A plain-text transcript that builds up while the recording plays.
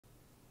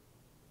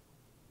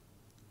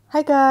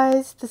Hi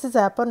guys, this is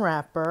App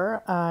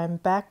Unwrapper. I'm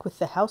back with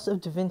the House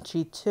of Da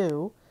Vinci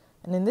 2,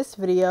 and in this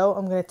video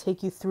I'm going to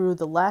take you through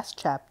the last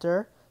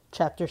chapter,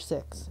 Chapter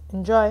 6.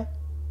 Enjoy!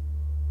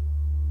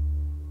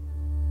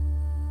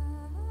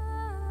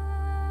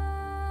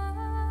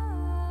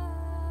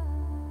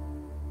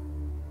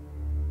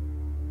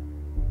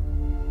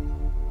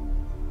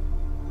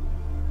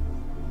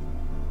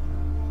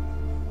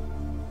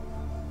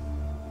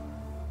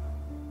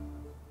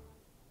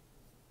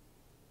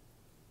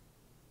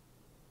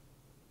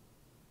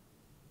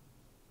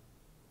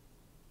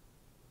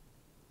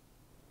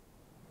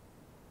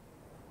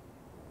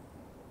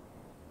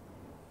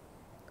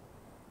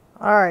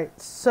 Alright,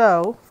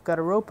 so we've got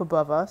a rope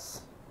above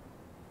us.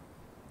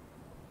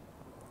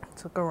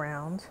 Let's look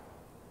around.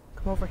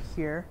 Come over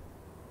here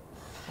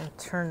and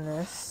turn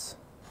this.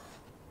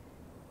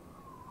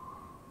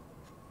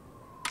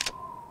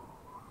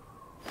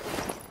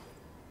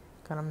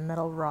 Got a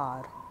metal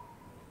rod.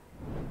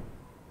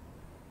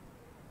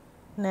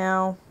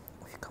 Now,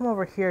 if you come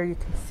over here, you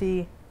can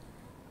see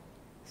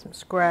some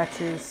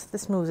scratches.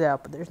 This moves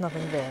out, but there's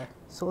nothing there.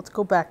 So let's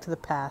go back to the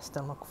past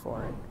and look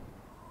for it.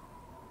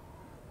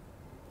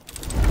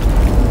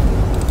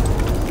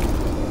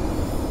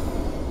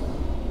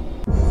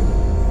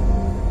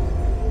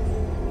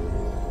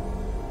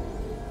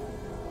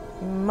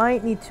 You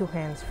might need two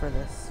hands for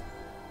this.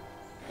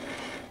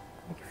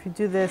 Like if you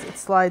do this, it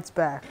slides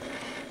back.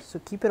 So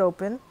keep it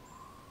open.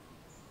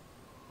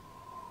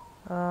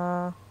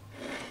 Hello.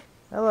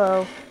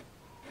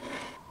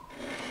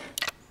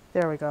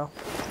 There we go.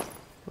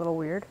 A little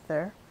weird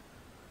there.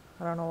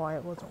 I don't know why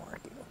it wasn't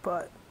working,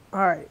 but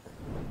alright.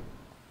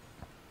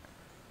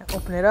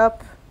 Open it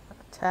up,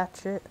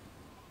 attach it.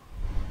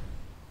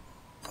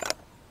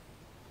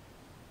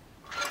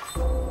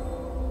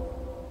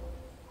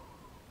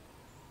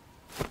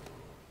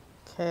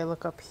 Okay,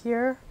 look up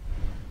here.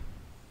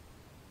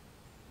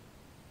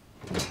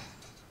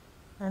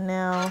 And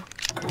now,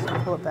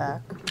 pull it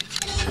back.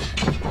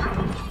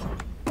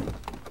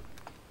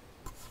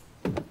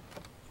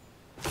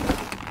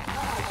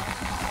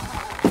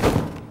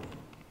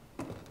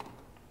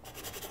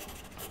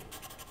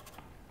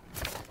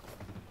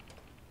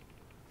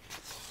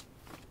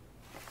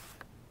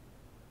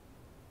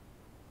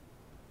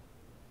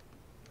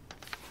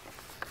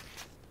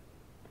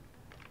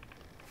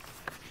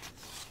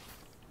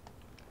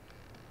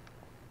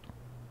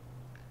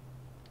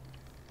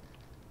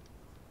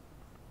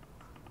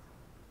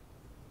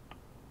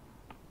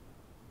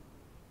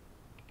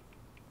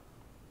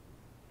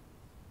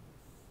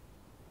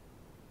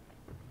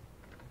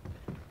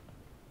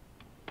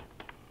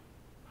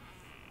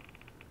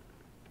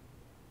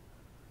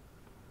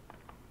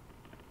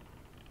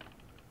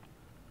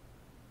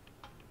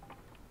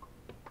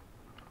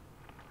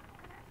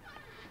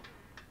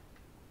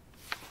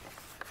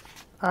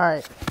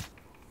 Alright,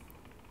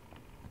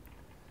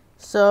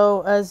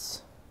 so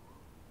as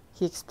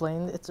he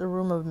explained, it's a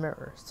room of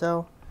mirrors.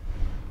 So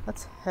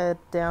let's head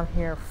down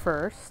here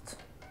first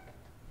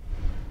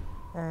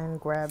and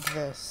grab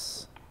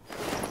this.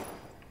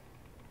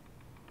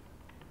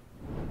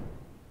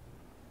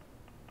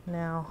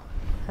 Now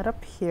head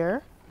up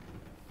here.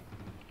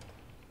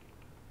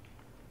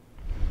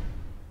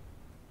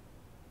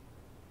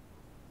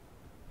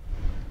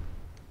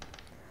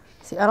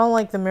 See, I don't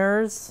like the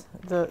mirrors,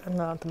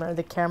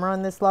 the camera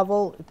on this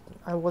level.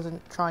 I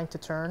wasn't trying to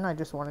turn, I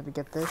just wanted to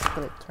get this,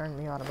 but it turned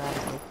me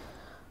automatically.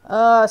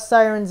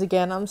 Sirens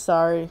again, I'm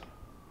sorry.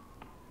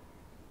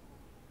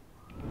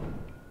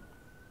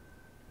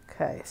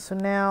 Okay, so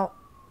now,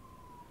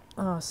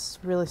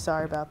 really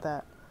sorry about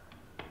that.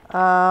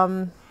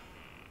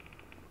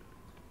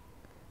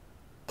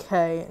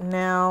 Okay,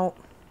 now,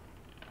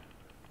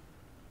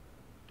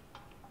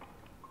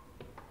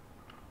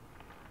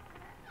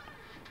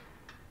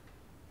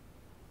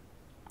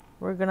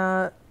 we're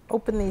gonna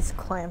open these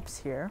clamps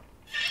here.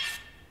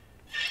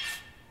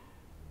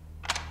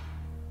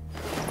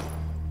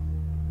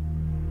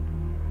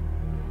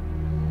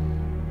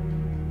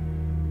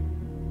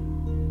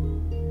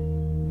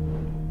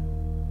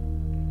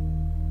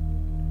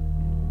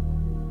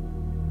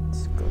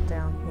 Let's go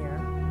down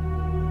here.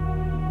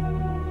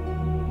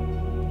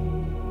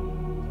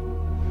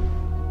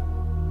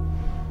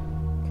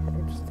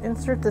 Okay, just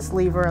insert this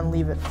lever and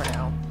leave it for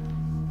now.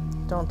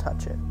 Don't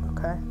touch it,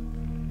 okay?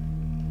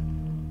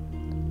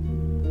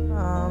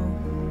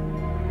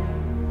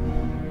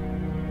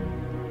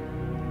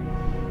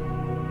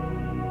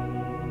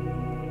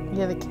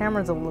 Yeah, the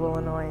camera's a little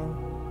annoying.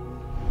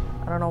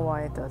 I don't know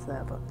why it does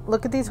that, but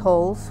look at these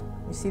holes.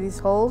 You see these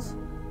holes?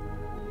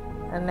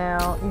 And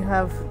now you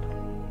have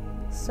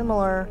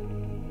similar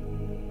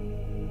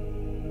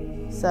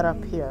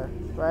setup here,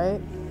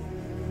 right?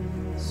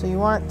 So you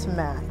want it to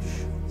match.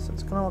 So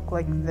it's gonna look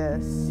like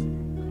this.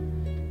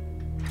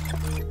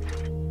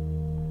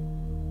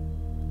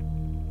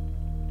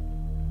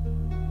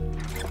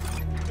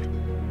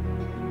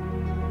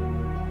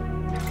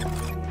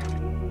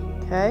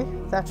 Okay,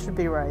 that should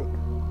be right.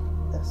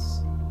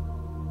 This.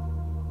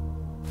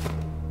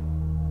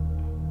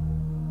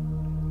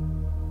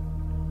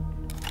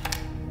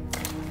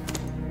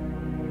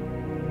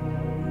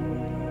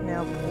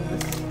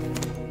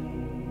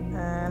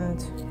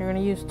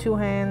 gonna use two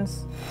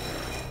hands.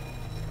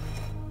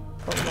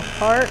 Pull them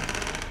apart.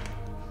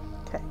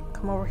 Okay,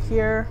 come over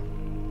here.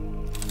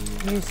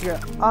 Use your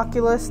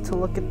oculus to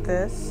look at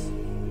this.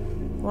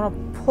 You want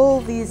to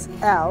pull these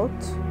out.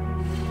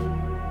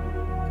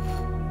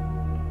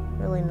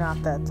 Really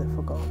not that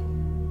difficult.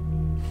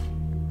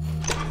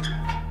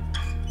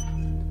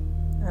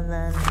 And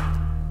then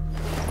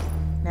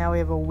now we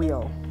have a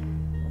wheel.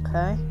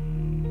 Okay.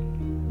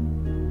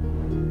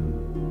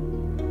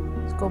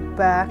 Let's go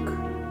back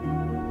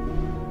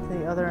to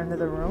the other end of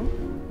the room.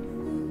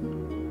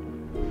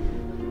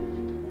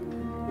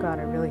 God,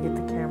 I really hit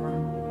the camera.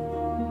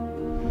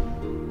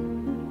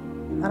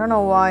 I don't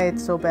know why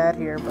it's so bad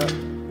here, but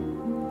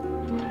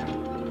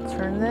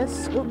turn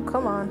this. Oh,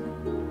 come on.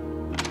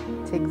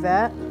 Take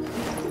that.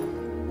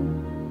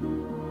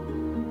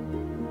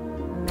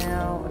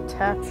 Now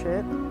attach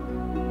it.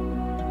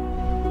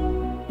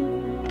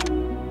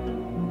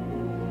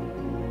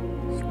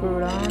 Screw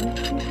it on.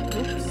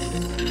 Oops.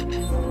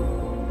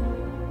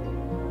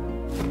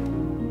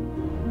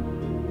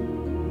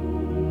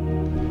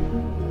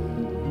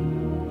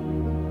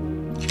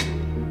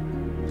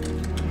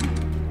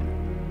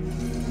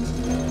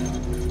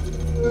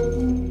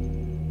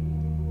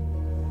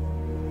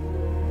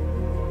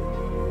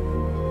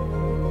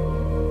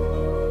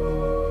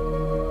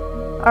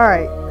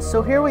 Alright,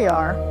 so here we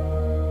are.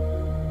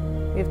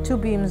 We have two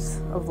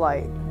beams of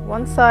light.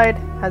 One side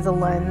has a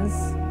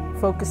lens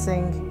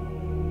focusing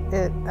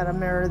it at a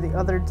mirror, the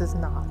other does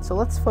not. So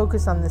let's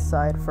focus on this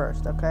side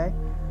first, okay?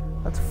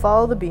 Let's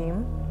follow the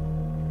beam.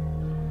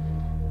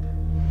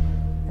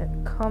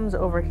 It comes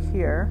over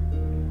here.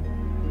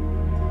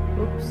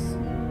 Oops.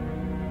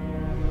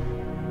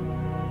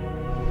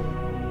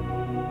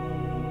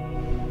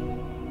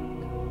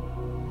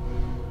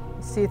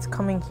 See, it's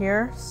coming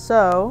here,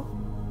 so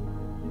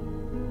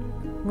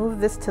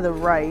move this to the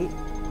right.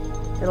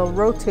 It'll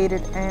rotate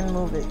it and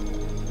move it.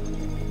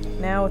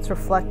 Now it's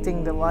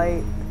reflecting the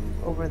light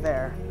over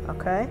there,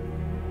 okay?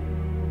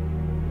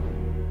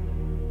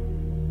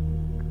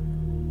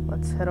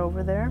 Let's head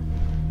over there.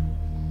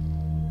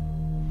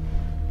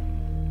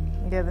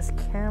 Yeah, this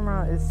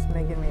camera is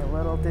making me a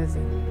little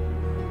dizzy.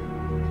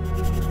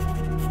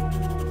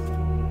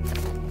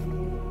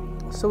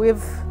 So we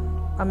have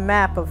a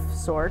map of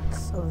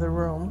sorts of the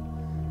room,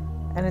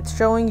 and it's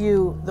showing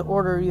you the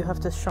order you have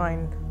to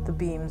shine the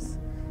beams.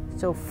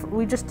 So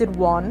we just did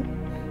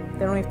 1,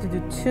 then we have to do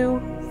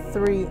 2,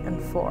 3,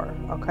 and 4,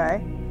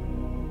 okay?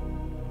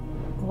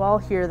 While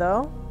here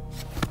though,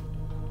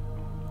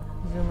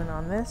 zoom in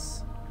on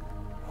this,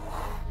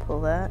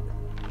 pull that.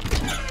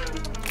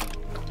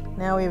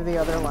 Now we have the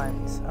other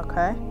lens,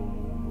 okay?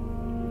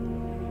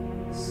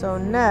 So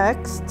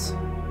next,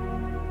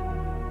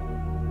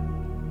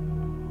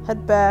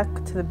 head back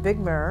to the big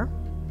mirror.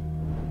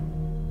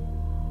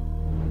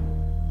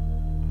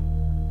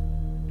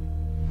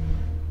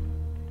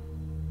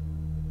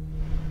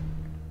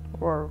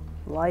 Or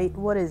light,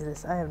 what is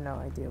this? I have no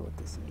idea what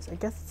this is. I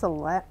guess it's a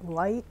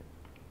light,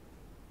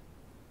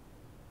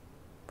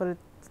 but it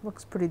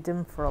looks pretty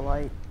dim for a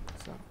light,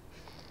 so.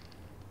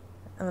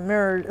 And the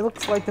mirror, it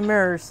looks like the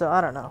mirror, so I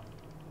don't know.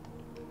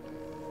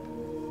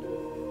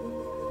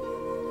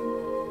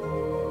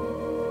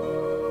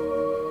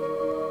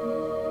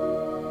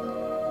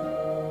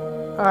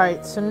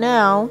 Alright, so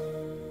now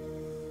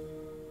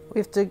we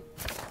have to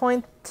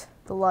point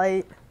the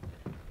light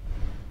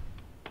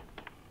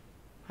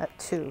at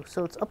 2.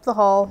 So it's up the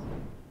hall.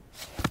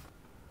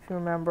 If you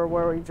remember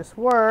where we just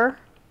were,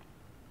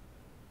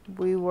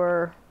 we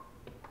were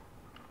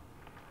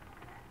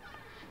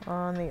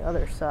on the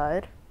other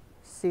side.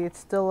 See, it's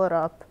still lit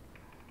up.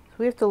 So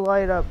we have to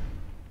light up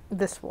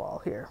this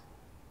wall here.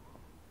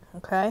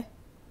 Okay?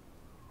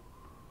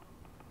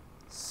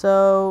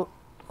 So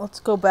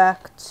let's go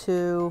back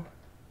to,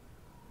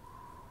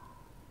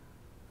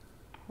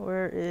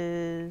 where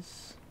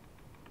is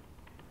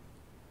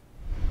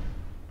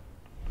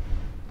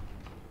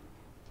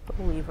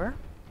the lever?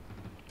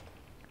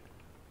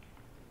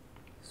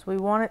 So we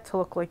want it to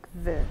look like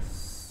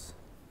this.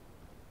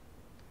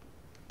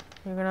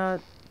 You're gonna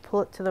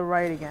pull it to the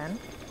right again.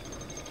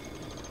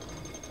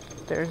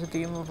 There's a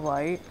beam of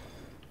light.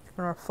 It's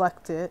gonna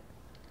reflect it.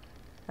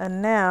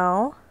 And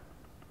now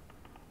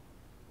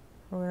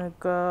we're gonna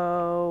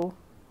go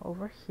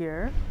over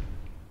here.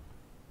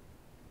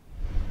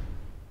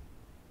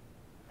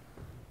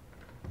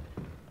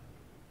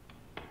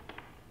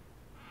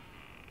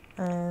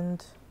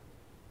 And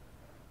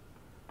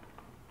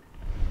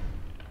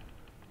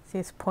see,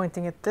 it's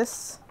pointing at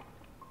this.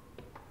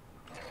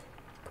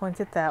 Point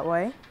it that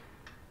way.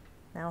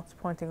 Now it's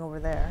pointing over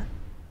there.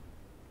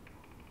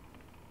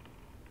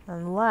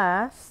 And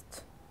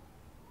last,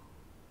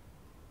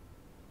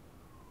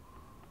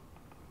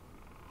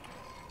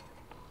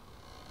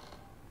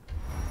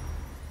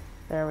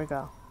 there we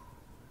go.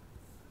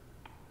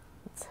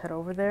 Let's head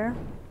over there.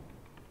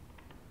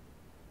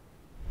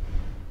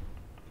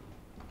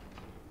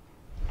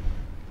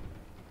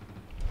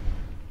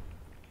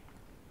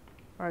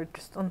 Alright,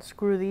 just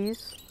unscrew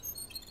these.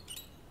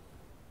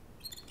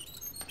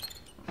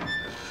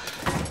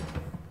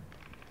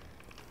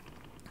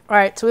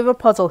 Alright, so we have a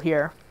puzzle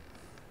here.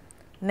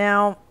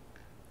 Now,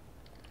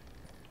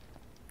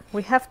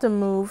 we have to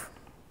move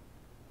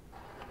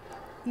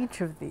each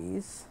of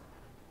these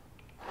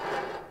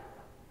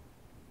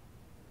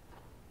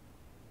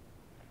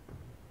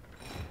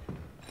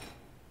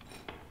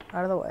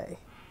out of the way.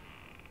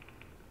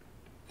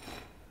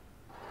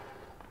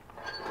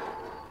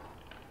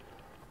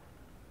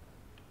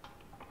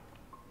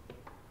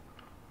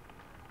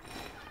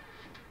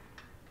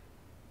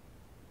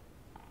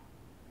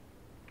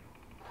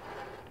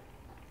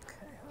 Okay,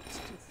 let's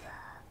do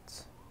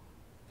that.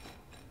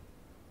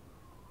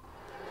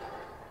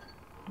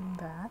 And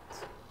that.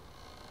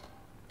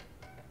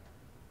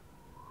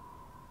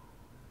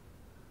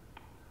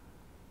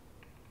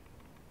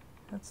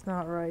 That's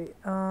not right.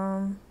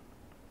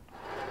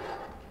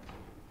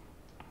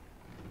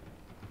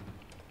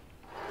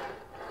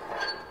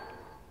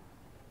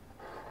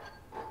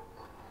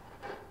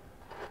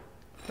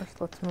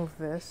 First, let's move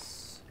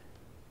this.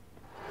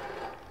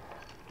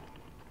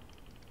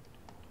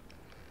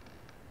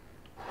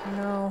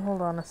 No,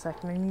 hold on a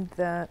second. I need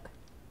that.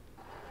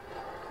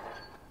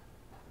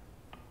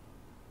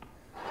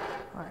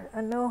 Alright,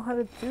 I know how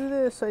to do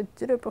this. I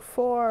did it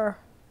before.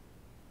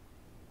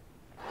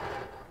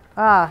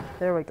 Ah,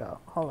 there we go.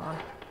 Hold on.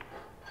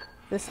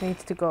 This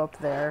needs to go up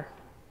there.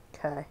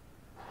 Okay.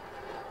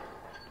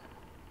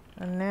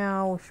 And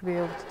now we should be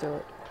able to do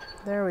it.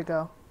 There we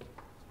go.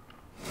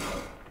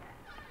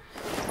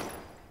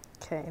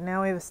 Okay,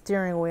 now we have a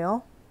steering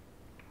wheel.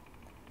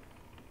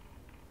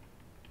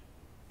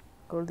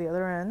 Go to the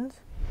other end.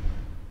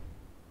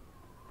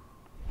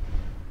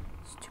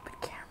 Stupid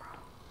camera.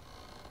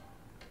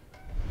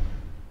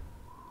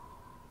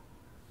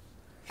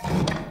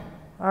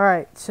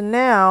 Alright, so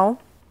now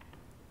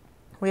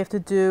we have to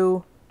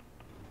do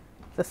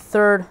the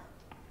third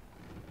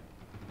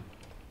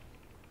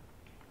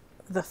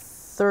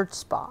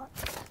spot.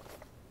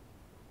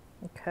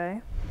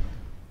 Okay.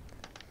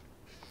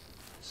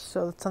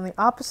 So it's on the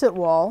opposite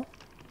wall.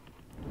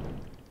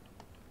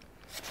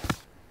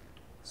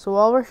 So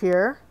while we're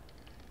here,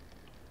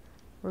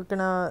 we're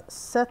gonna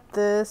set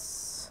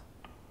this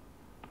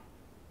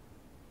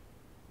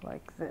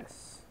like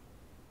this.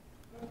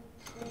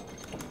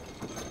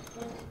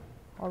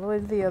 All the way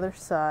to the other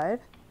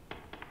side.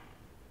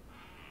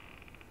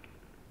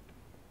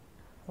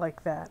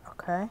 Like that,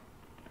 okay?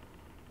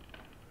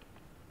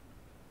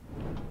 I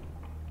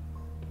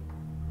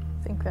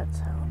think that's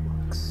how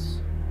it looks.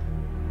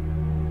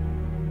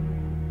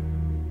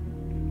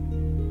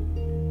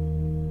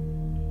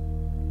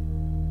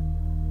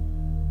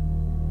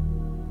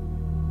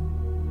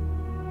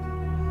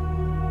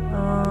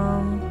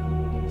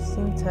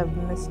 Seem to have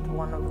missed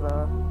one of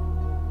the...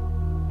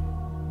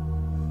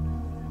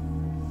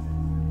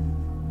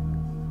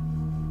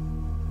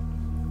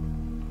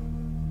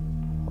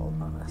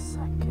 Hold on a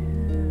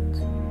second.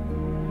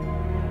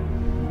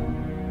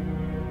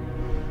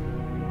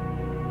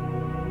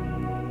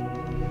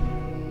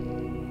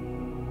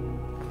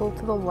 Pull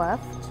to the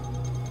left.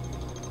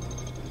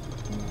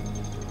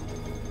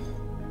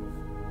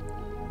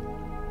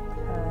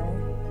 Okay.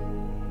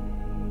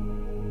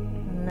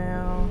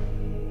 Now...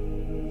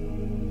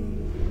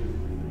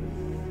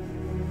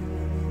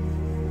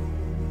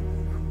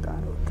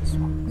 This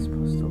one's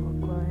supposed to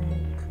look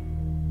like.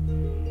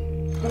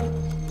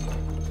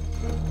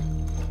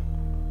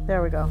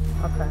 There we go.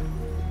 Okay.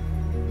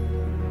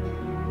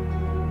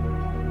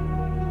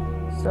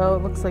 So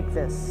it looks like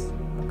this.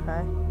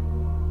 Okay.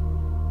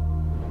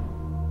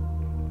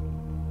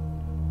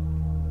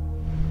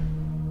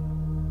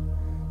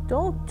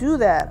 Don't do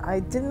that. I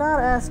did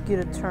not ask you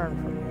to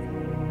turn from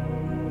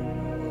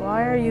me.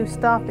 Why are you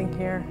stopping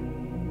here?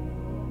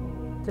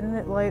 Didn't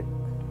it light?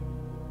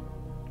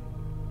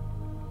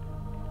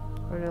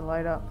 Or did it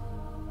light up?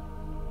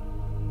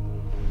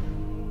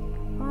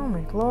 Oh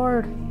my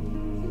lord.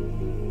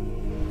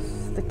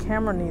 The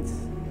camera needs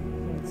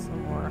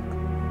some work.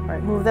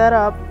 Alright, move that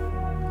up.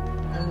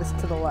 And this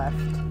to the left.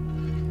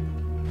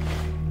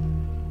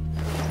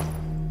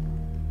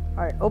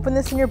 Alright, open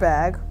this in your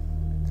bag.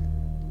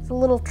 It's a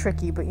little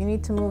tricky, but you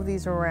need to move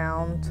these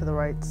around to the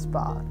right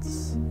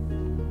spots.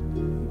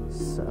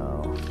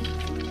 So...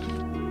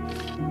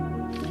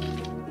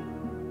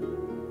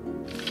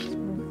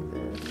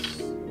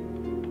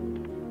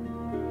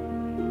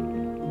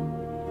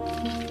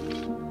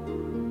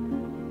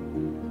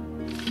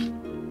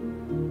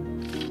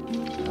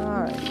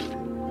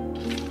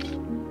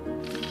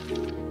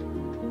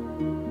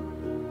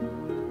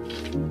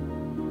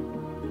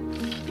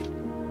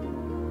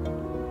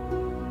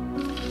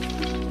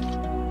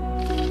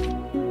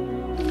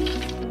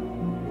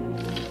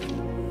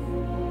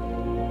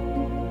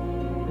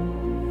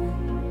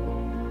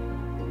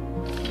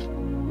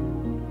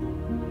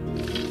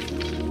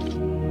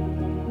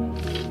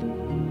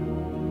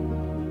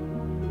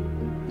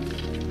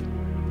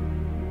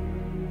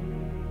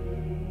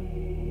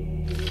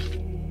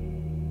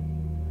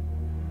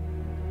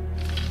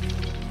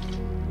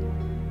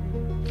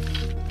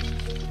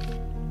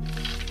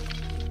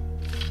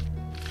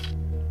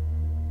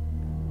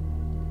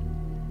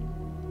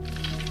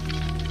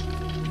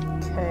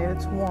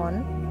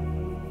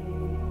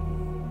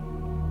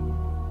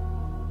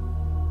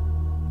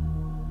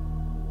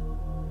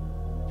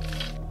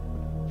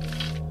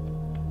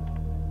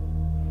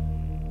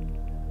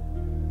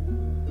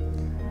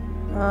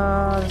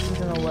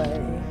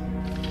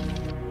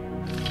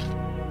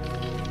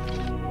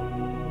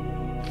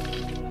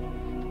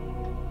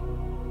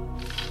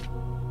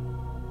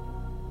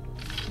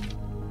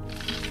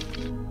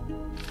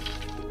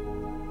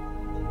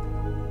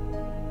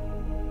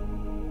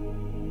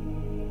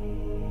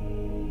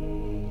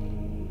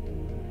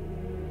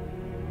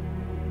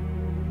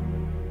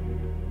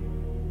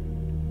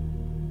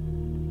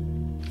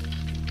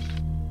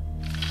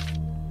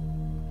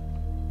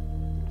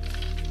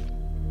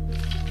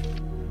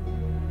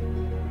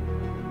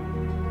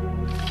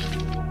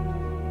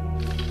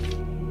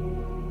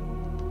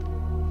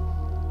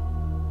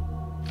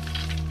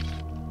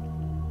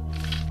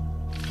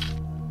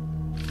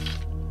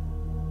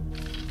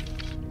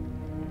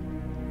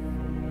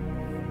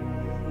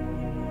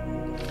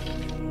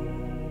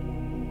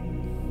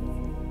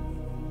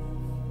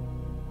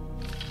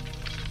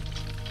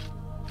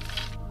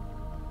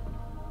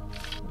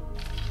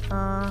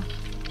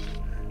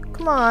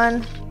 Come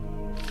on.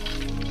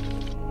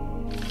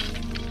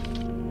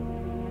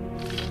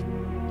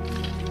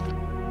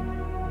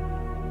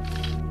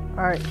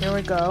 Alright, here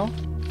we go.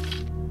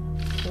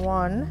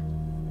 1.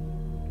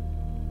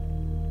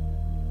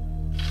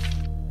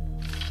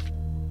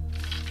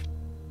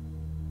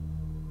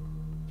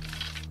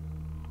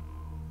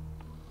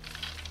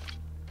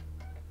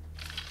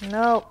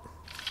 Nope.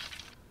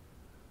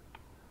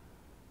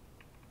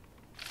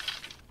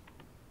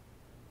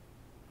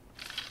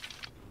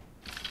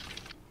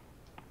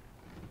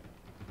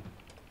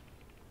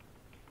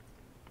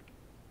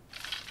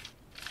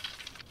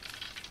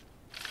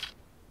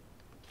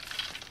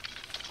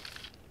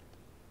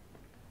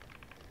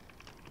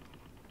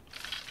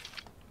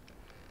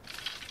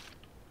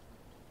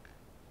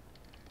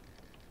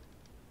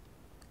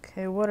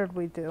 Okay, what did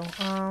we do?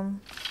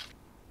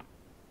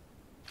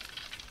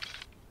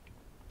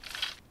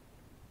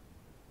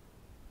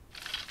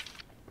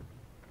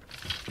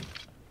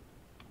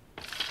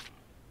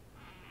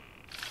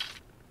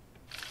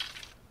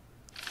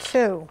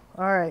 2.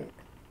 Alright.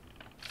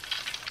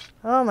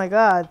 Oh my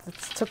god,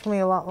 this took me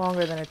a lot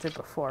longer than it did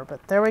before,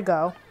 but there we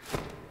go.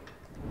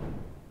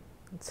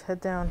 Let's head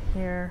down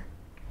here.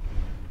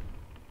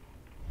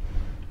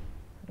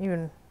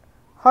 Even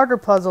harder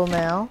puzzle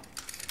now.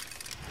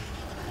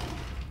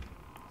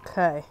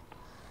 Okay.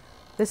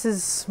 This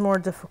is more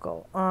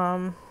difficult.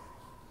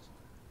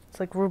 It's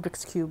like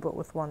Rubik's Cube, but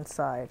with one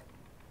side.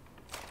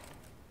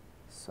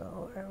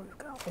 So there we've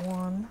got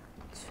 1,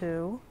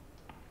 2.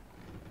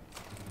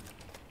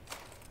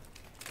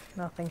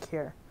 Nothing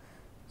here.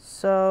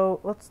 So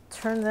let's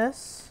turn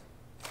this.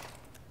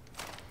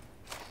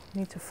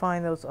 Need to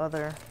find those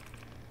other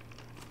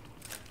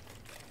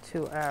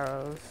 2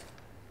 arrows.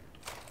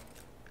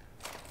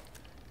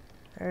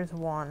 There's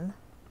 1.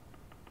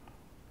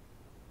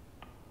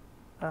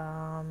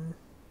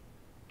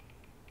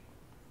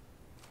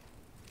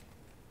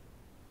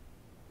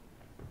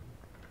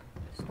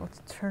 So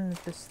let's turn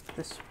this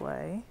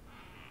way.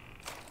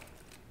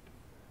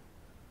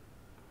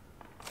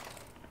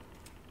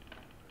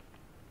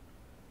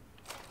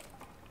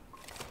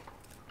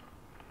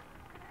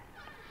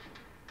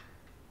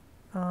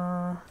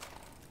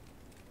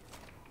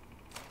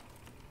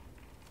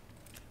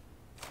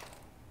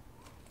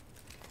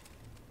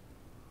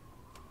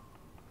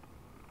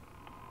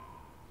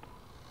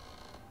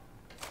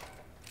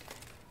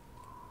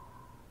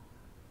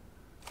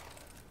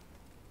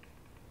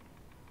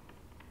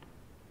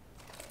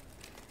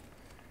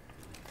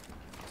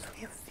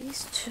 We have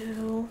these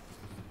 2.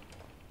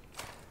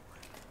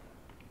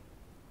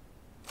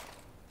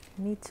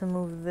 Need to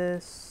move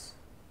this.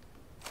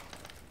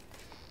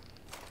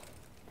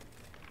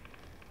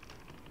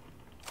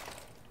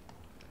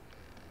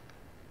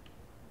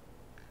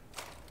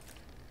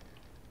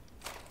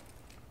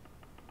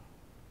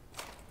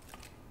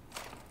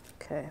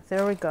 Okay,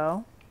 there we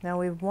go. Now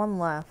we have 1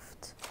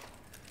 left.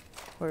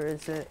 Where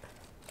is it?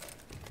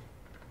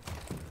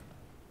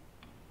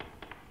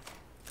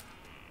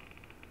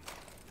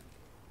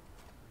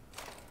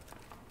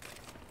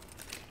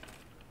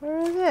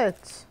 Where is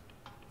it?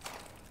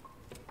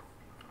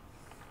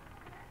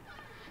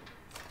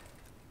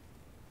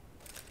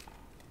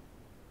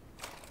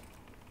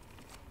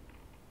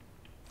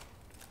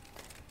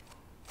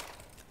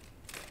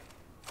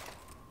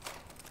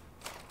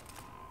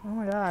 Oh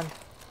my god.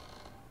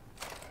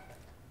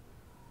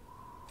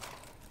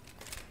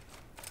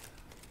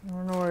 I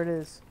don't know where it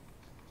is.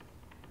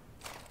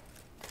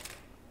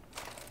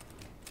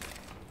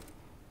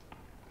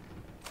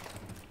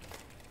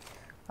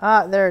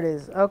 Ah, there it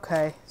is.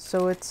 Okay,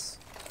 so it's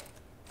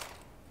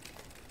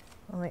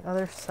on the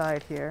other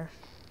side here.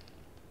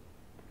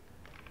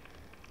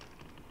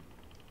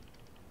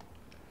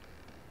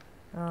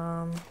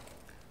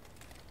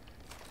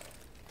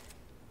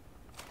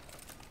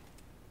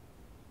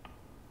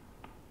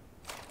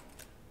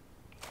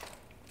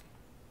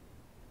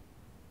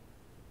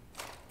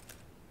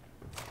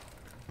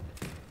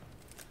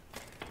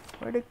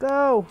 Where'd it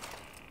go?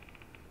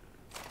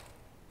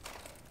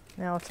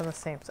 Now it's on the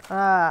same side.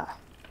 Ah.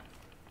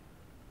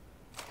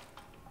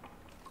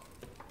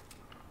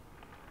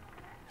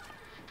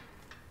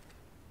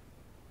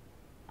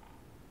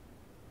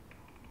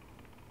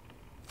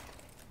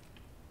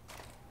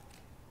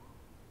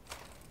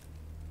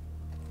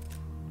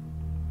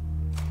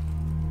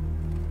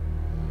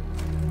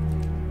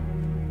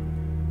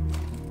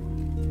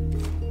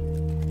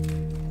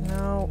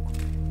 No.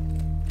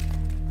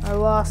 I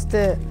lost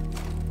it.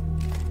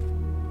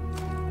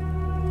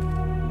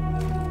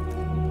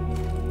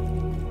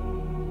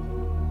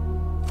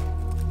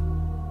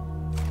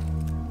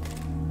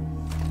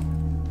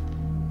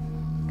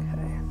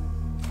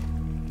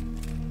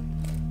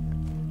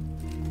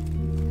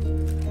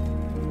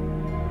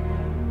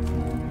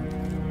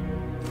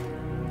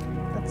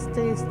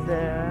 Stays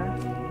there.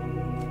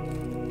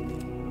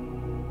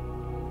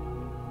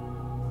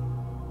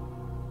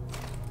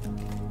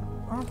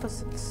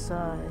 Opposite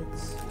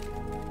sides.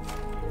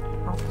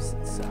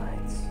 Opposite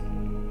sides.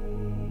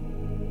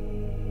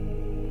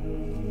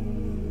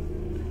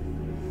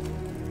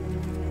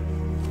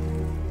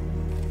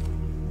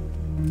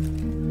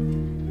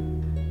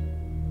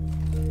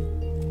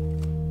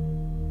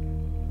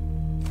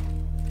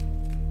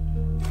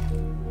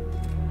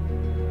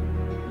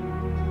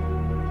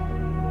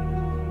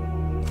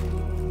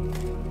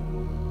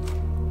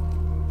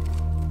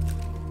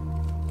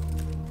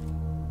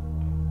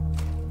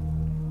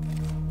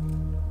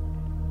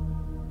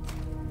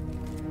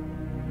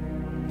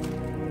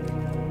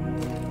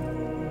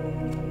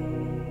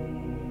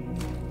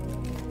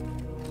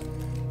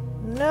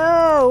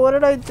 What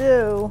did I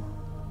do?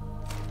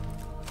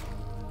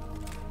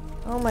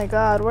 Oh my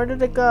god, where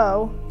did it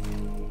go?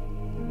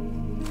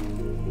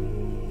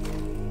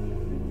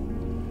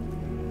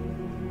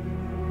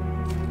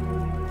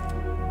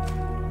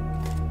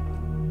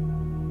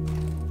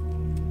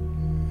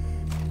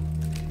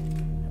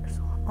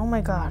 Oh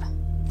my god.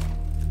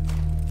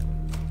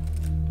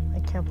 I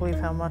can't believe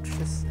how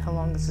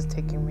long this is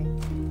taking me.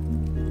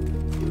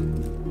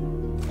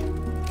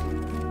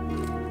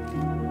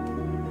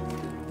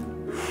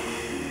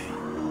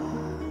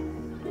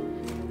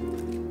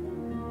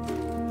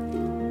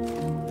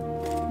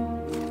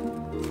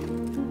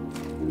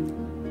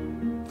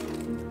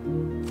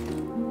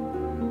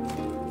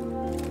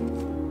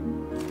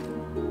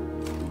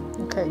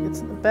 Okay,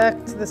 it's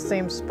back to the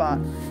same spot.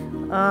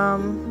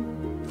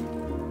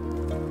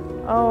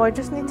 Oh, I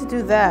just need to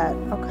do that.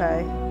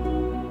 Okay.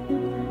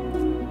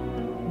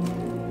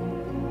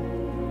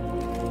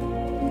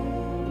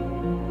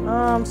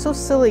 I'm so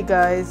silly,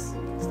 guys.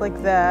 It's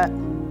like that.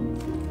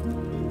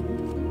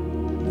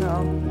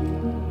 No.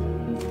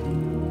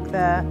 Like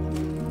that.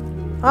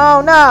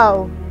 Oh,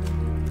 no!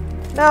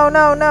 No,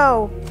 no,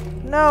 no!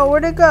 No,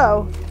 where'd it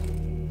go?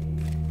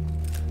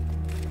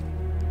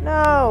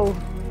 No!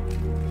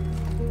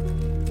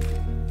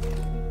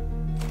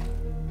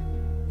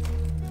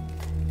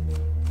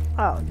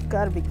 Oh, you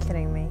gotta be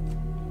kidding me.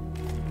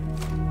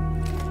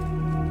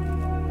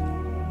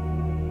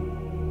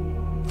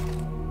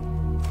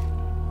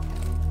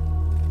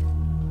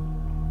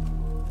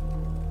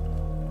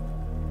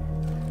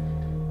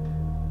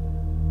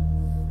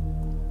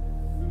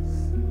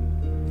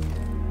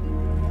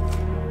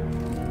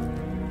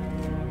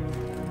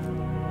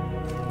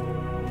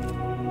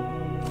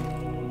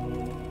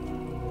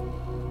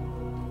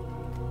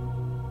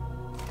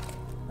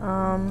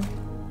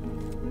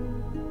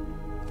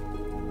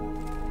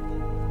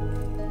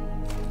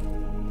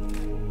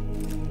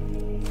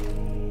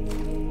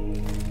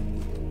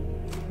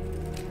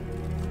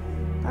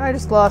 I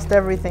just lost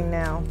everything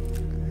now.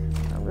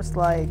 I'm just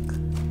like,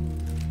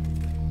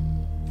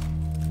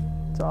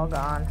 it's all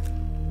gone.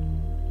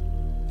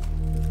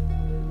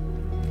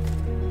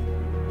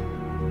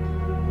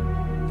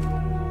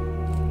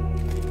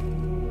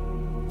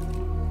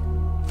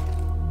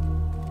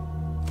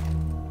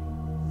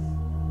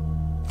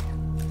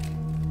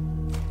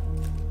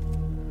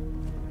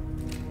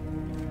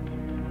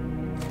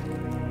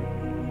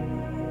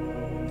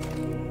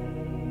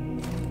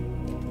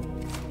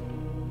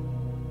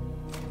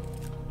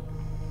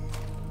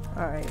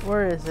 Alright,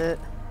 where is it?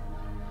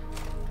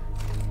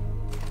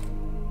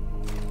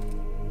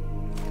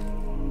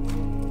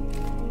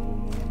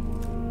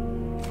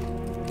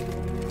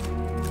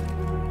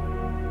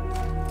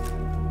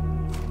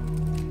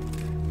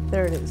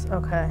 There it is,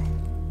 okay.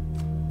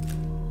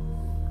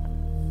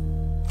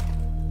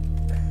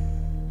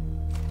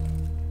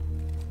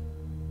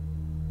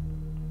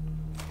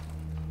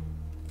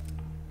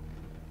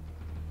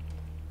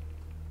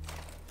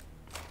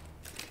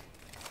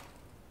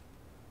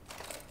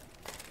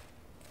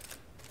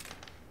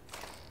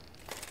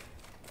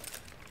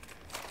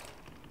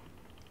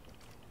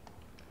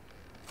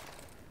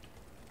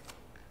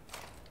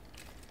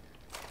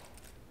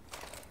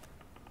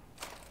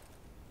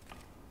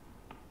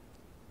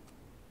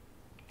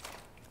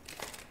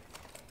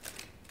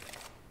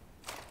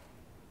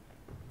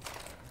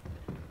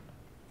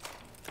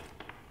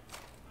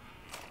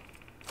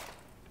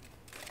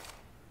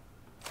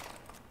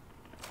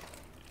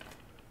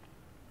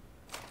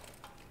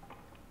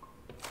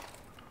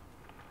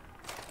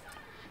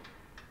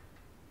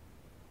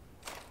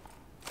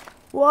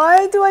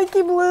 Why do I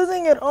keep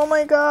losing it? Oh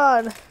my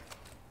god.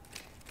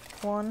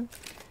 One.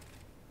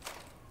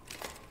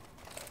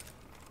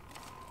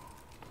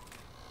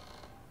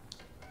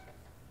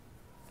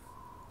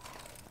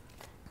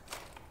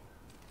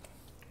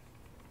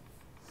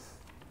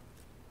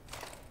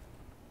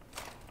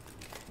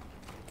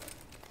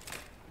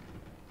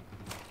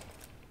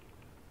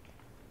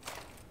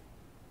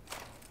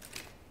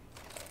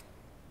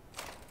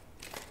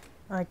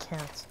 I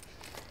can't.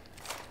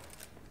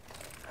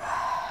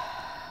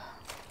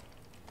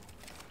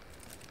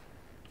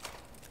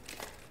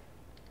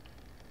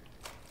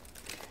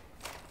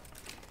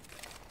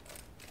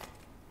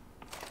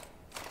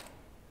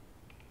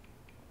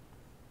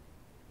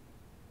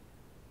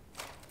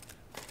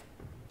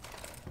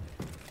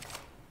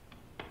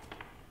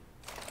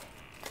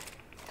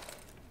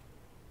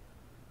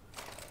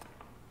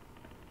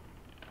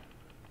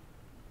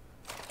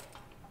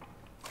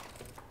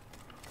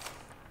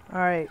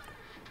 Alright,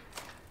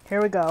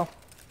 here we go.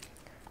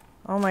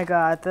 Oh my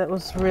god, that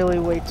was really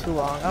way too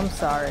long. I'm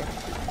sorry.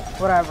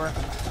 Whatever.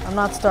 I'm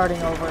not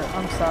starting over.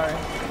 I'm sorry.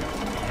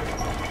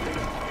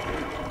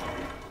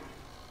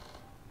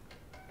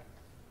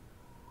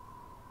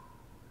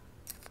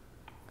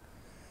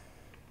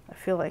 I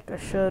feel like I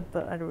should,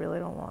 but I really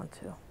don't want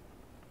to.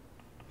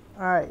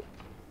 Alright.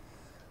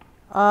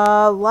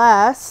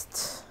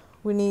 Last,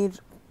 we need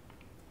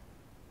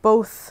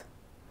both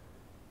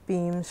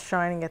beams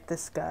shining at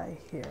this guy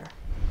here.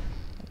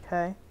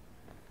 Okay?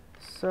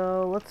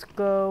 So let's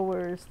go,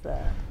 where is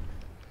that?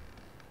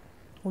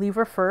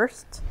 Lever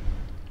first.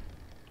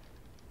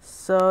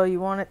 So you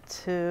want it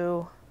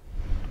to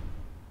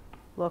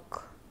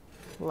look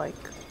like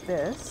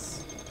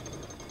this.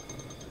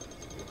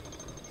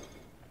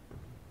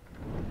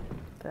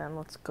 Then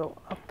let's go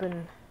up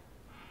and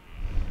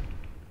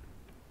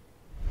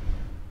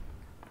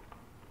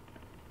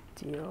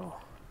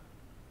deal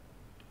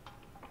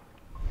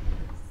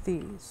with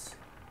these.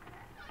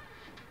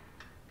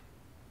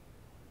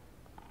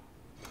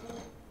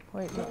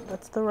 Wait, no,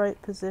 that's the right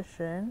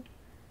position.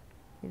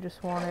 You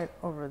just want it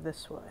over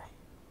this way,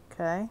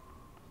 okay?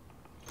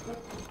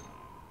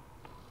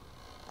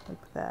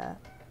 Like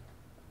that.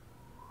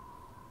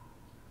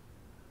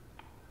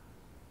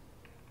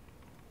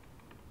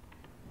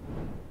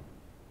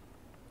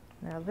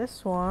 Now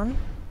this one,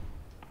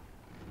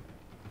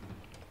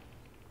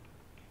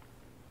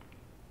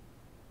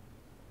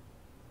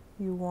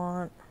 you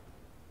want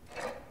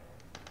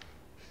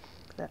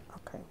that,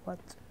 okay, what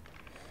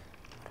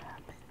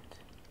happened?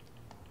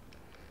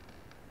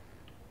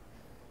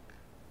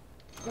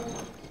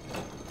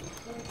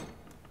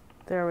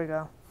 There we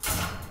go.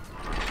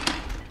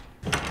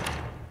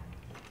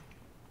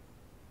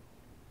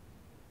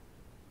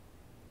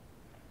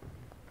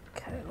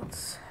 Okay,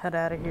 let's head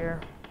out of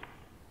here.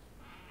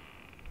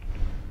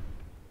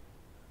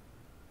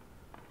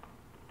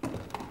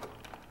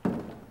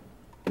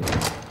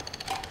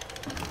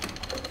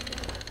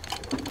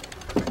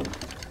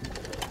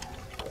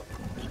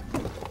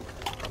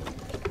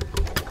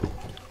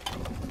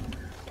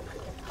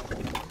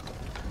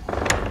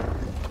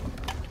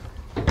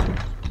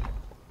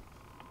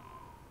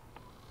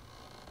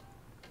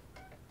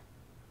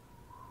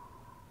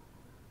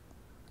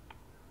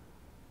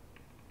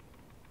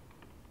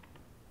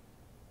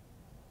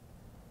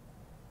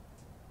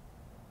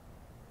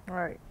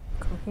 Alright,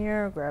 come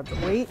here, grab the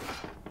weight.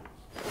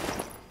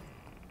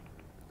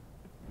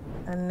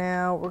 And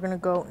now we're going to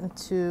go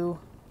into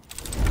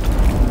I'm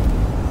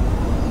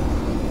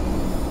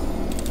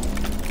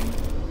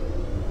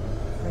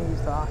going to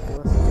use the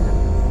Oculus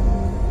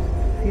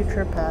again.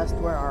 Future, past,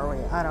 where are we?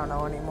 I don't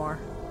know anymore.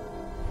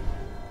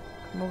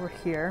 Come over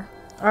here.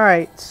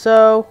 Alright,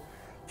 so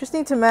just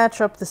need to match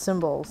up the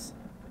symbols.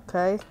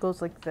 Okay, it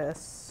goes like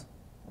this.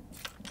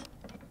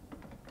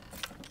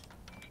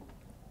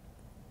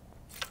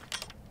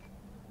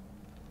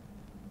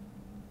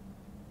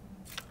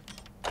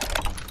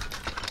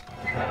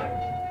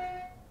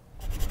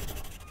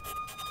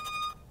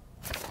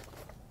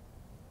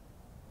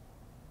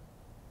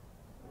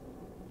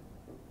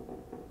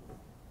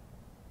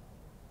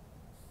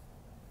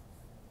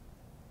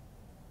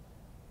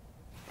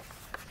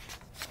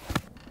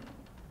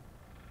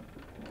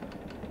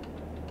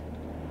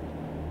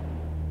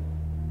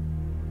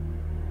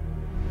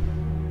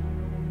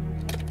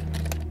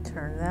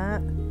 Turn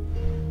that.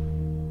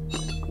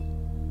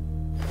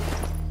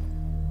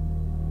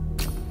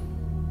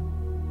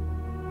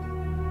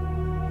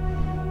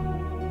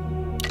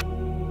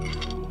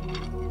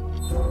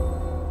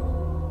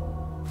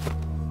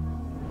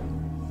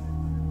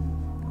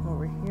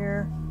 Over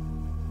here.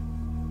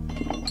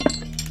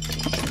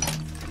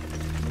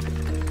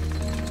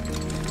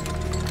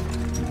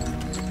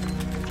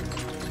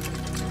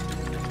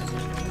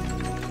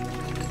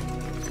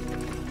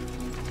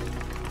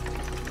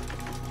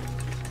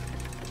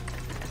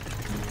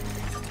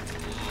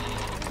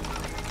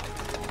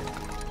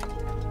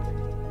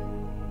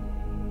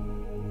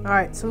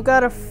 Alright, so we've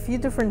got a few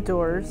different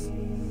doors.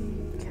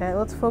 Okay,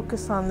 let's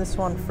focus on this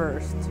one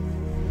first.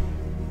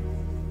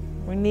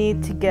 We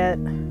need to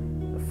get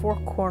the 4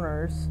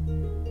 corners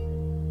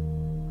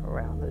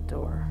around the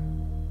door.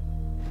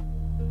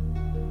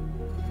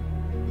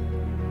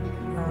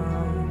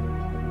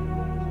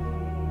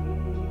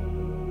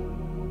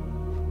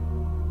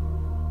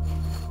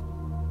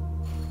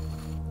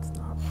 It's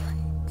not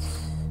right.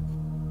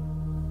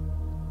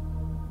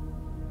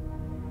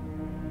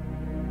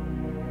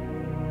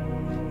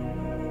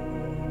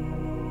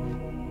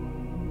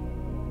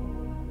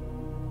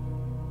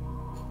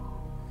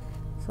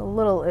 It's a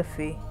little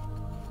iffy.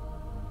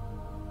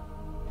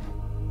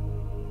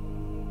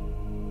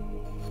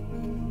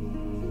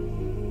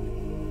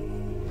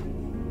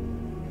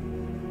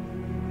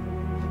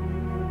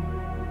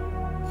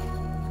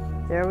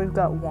 There we've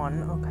got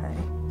one, okay.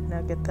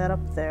 Now get that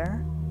up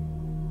there.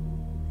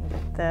 And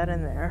get that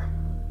in there.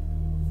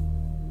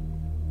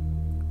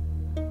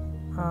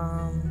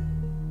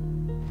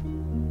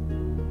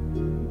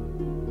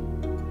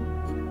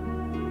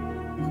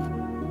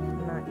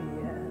 Not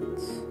yet.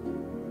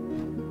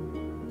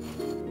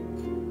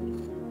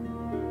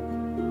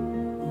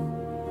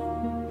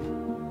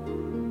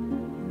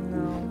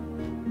 No.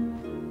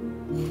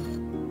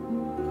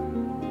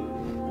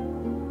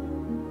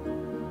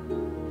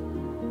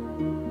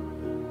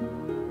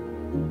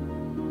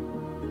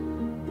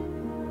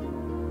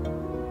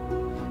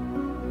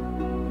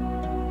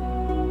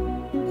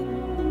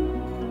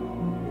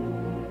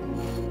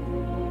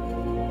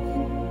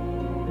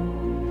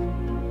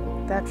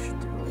 That should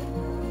do it.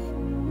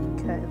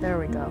 Okay, there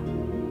we go.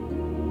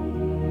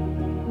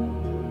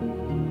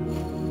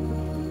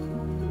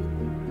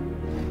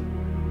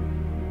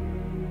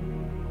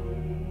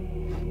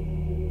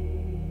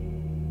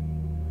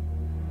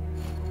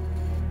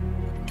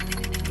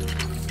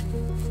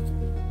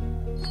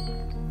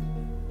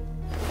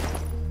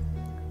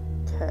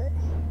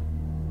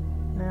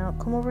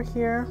 come over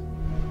here,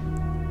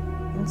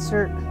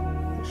 insert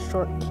the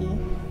short key,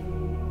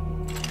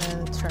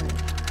 and turn it.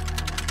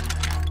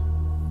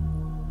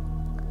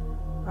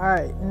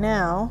 Alright,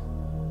 now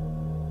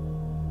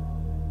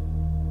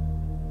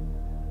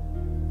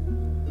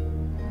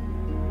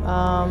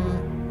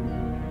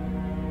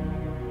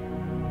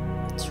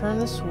turn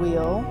this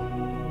wheel.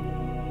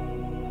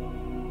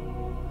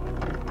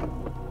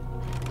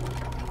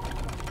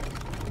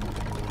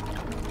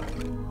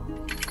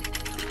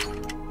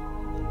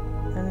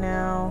 And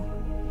now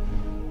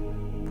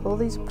pull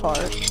these apart.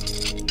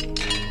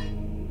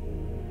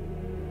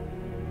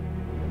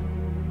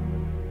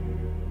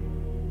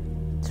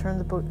 Turn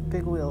the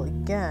big wheel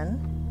again.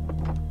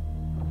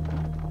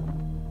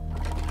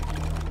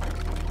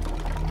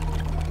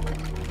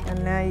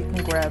 And now you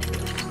can grab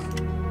this.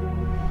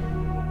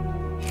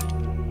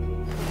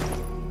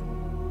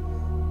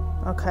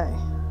 Okay.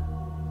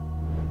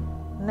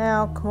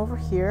 Now come over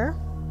here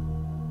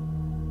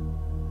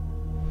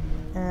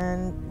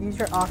and use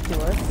your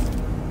Oculus.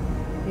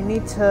 You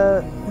need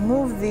to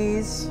move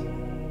these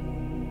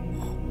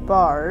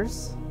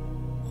bars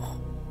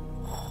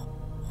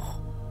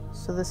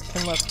so this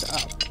can lift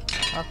up.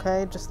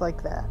 Okay, just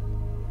like that.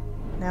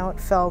 Now it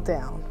fell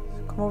down.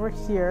 So come over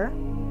here.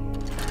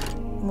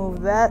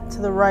 Move that to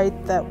the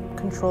right, that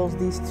controls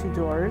these two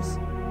doors.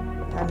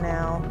 And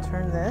now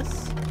turn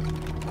this.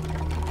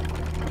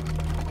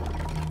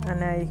 And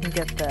now you can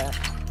get that.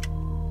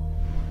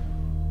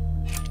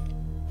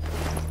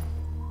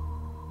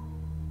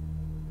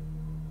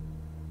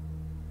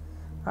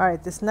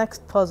 Alright, this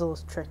next puzzle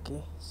is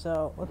tricky.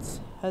 So let's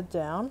head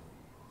down.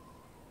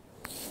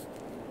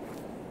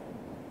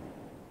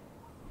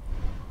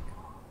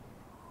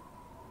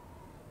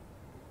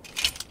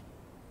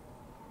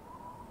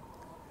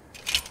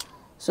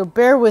 So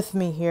bear with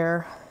me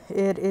here.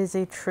 It is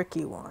a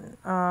tricky one.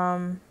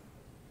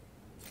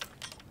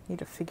 Need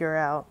to figure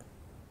out.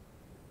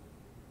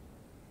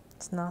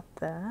 It's not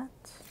that.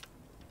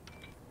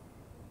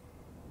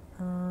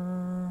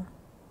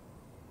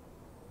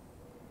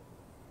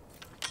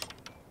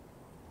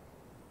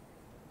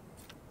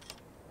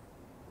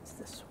 It's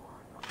this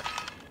one. Okay.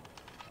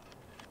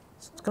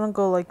 So it's gonna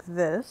go like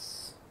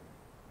this.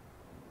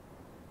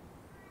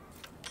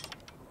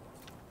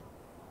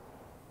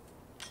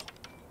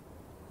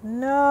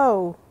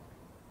 No.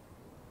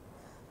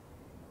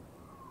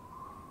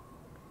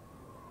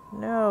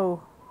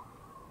 No.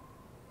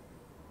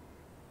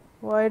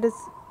 Why does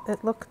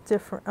it look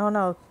different? Oh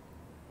no.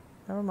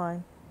 Never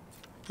mind.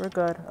 We're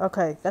good.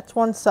 Okay, that's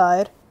one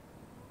side.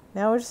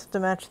 Now we just have to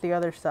match the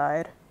other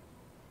side.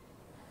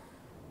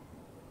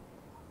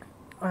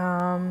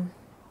 I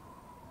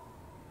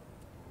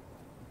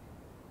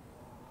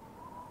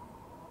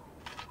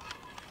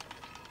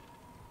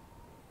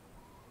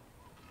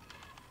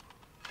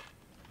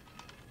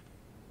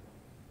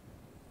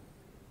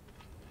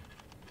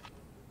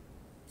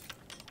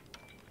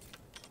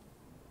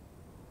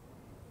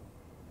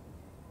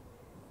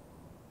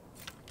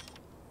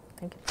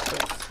think it's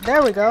this.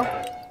 There we go.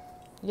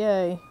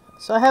 Yay.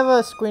 So I have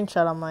a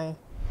screenshot on my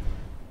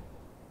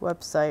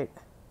website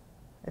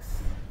if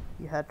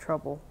you had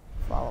trouble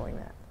following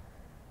that.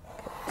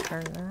 Okay,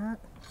 turn that.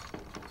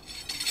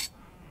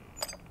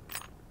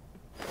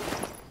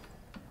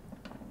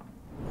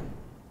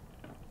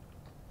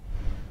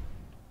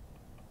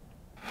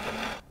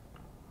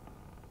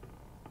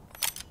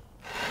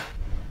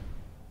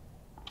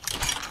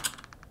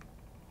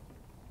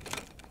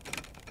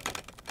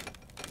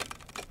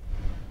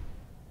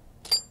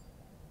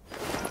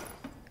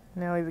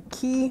 Now we have a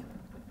key.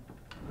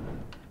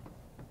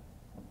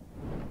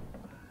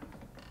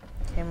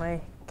 Okay,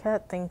 my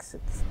cat thinks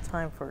it's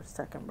time for a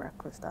second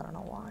breakfast. I don't know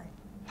why.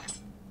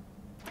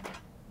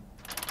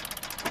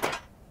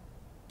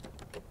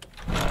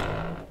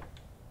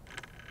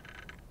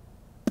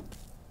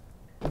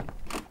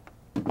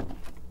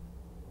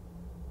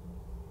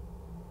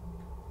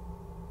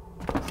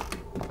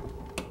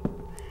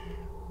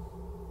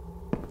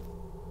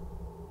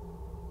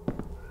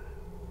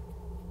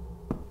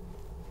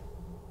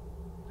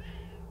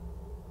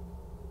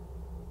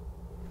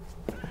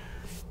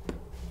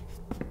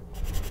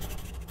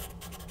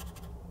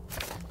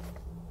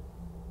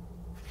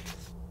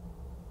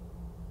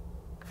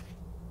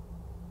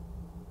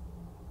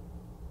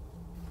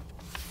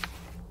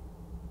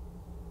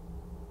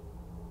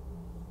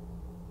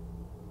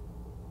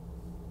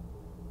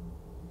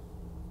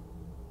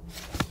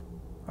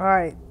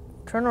 Alright,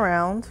 turn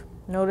around.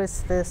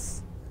 Notice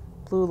this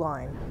blue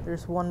line.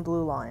 There's one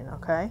blue line,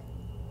 okay?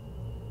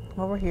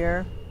 Come over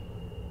here.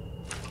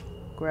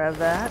 Grab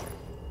that.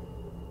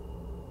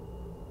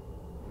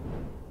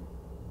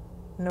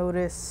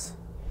 Notice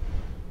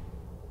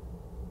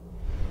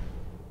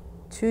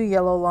two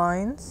yellow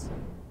lines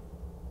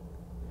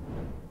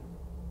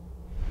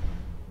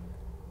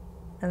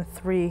and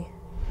three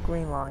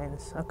green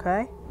lines,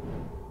 okay?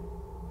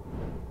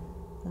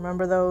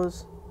 Remember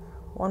those?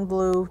 One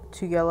blue,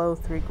 two yellow,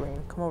 three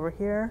green. Come over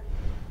here.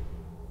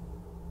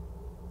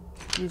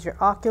 Use your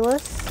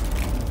Oculus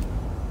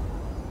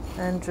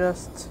and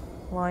just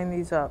line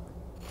these up.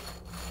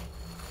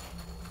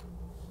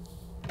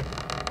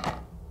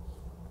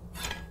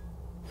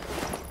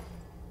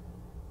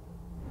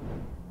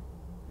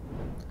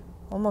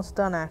 Almost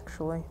done,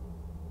 actually.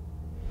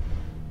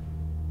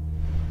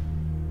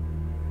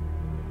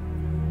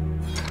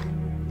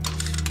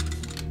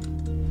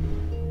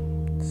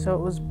 So it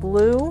was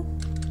blue,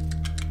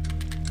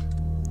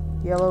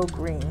 yellow,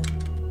 green.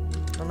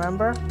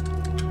 Remember?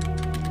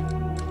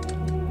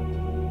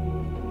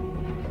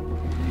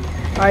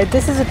 Alright,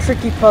 this is a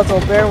tricky puzzle.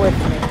 Bear with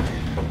me.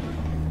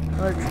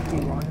 Another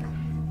tricky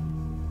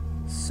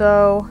one.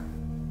 So,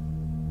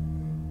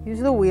 use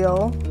the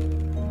wheel.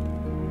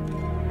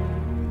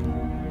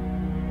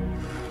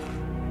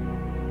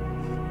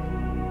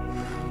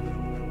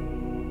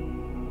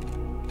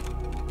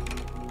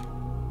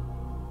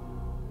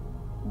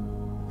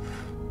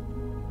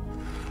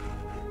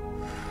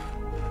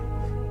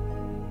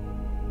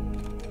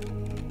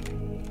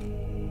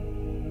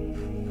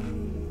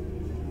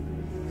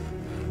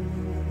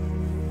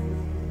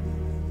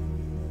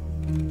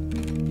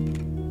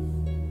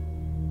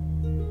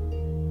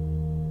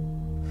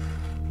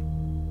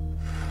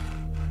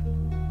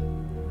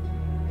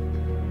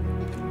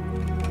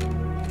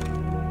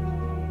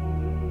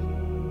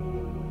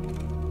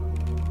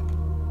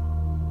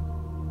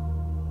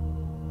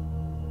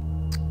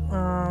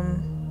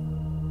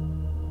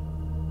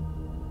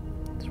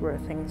 It's where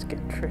things get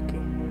tricky.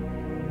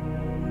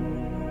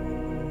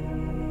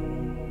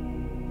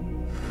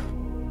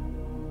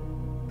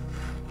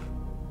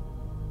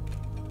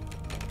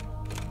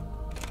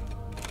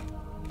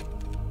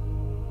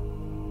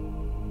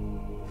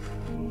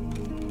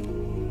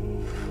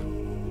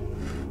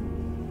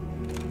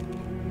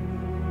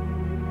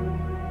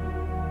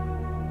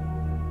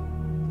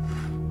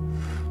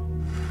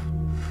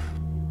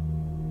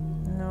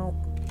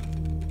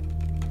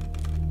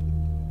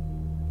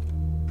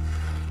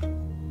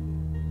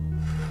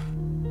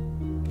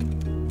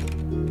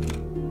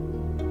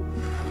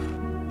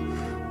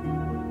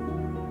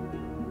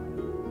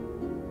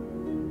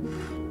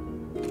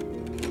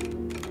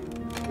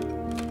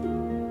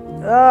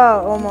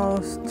 Oh,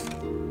 almost. I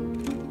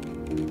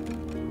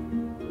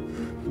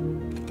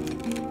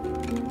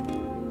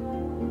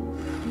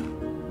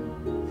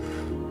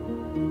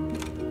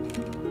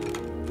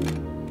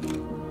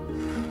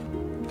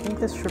think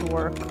this should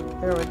work.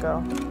 There we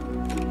go.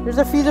 There's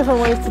a few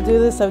different ways to do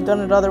this. I've done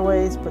it other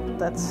ways, but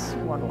that's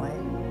one way.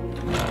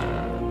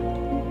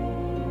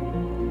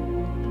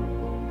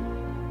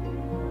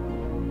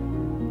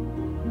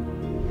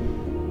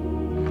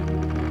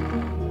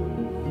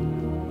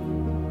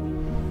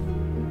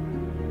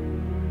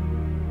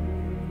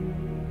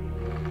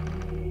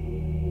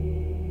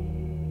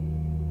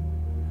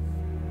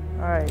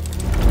 Alright.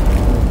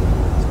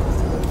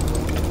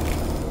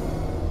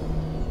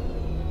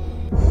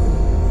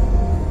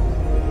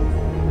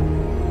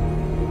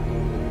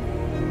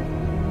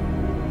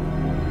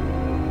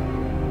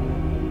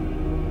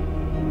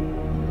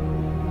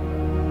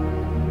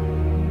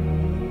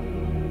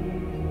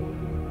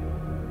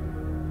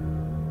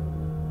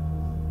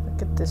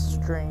 Look at this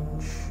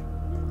strange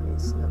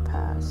place in the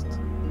past.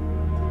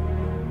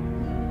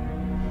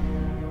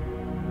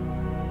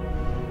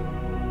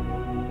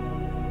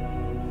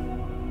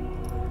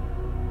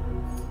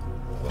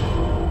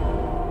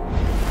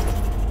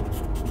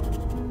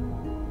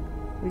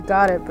 We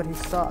got it, but he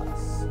saw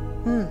us.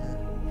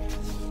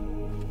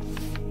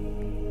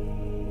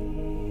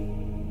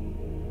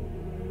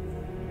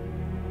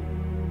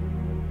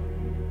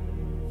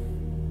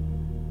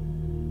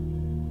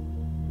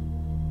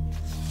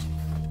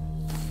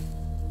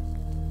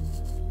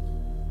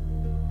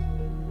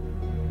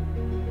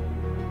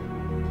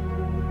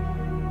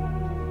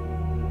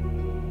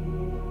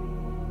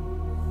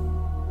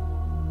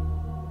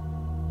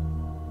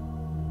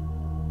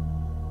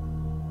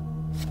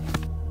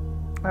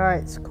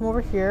 Alright, so come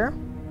over here.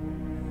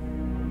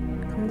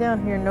 Come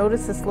down here.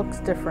 Notice this looks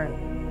different,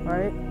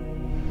 right?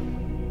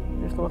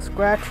 There's little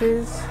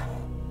scratches.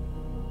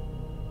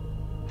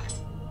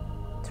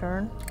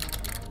 Turn.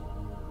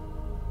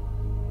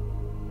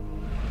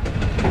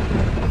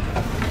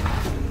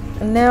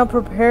 And now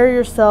prepare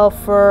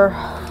yourself for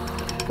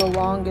the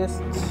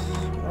longest,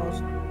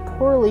 most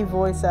poorly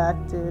voice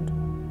acted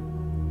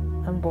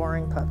and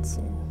boring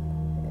cutscene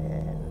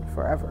in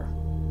forever.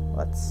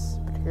 But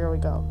here we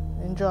go.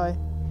 Enjoy.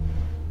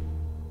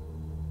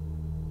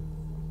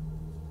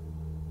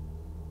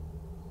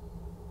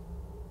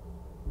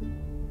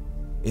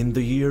 In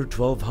the year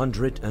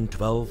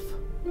 1212,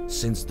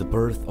 since the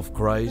birth of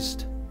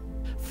Christ,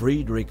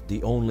 Friedrich,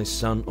 the only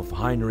son of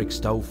Heinrich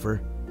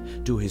Stauffer,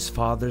 to his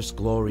father's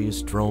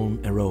glorious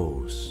throne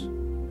arose.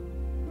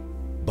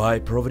 By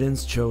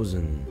Providence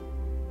chosen,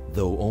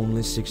 though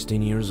only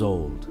 16 years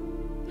old,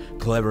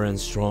 clever and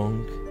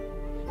strong,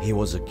 he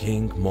was a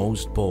king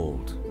most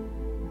bold.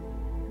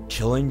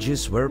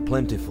 Challenges were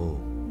plentiful,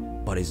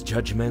 but his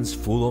judgments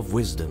full of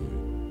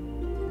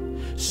wisdom.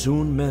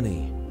 Soon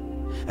many,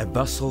 a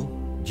vassal,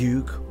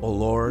 duke, or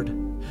lord,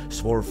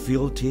 swore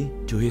fealty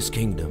to his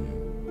kingdom.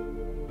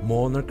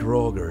 Monarch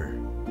Roger,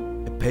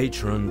 a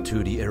patron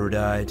to the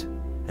erudite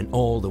and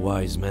all the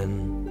wise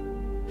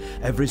men,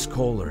 every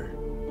scholar,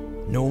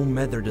 no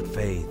matter the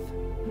faith,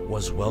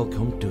 was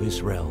welcome to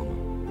his realm.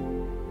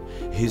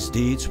 His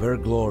deeds were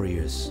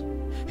glorious,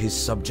 his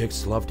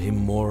subjects loved him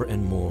more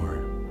and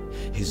more.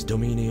 His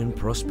dominion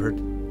prospered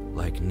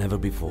like never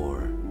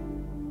before.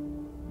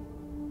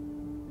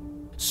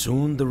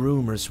 Soon the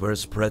rumors were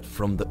spread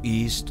from the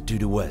east to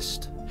the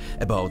west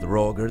about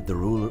Roger, the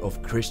ruler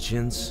of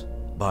Christians,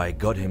 by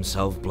God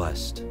himself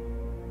blessed.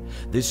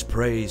 This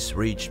praise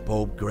reached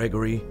Pope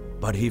Gregory,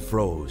 but he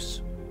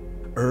froze,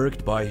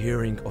 irked by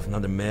hearing of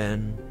another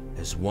man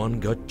as one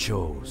God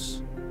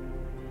chose.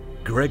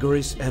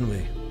 Gregory's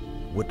envy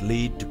would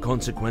lead to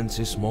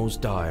consequences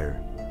most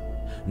dire.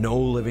 No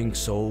living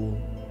soul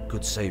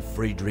could save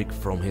Friedrich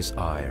from his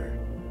ire.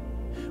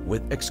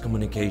 With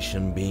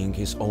excommunication being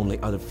his only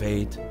other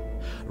fate,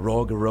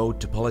 Roger rode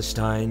to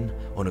Palestine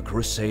on a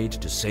crusade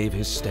to save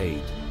his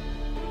state.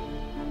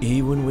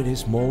 Even with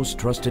his most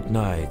trusted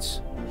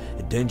knights,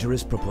 a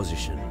dangerous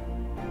proposition.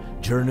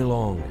 Journey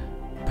long,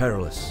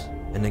 perilous,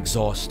 and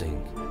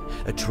exhausting,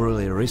 a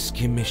truly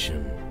risky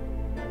mission.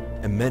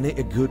 And many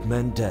a good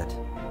man dead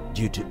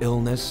due to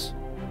illness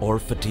or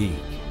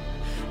fatigue.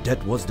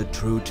 That was the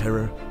true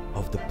terror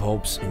of the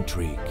Pope's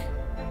intrigue.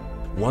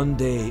 One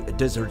day a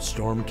desert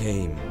storm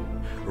came,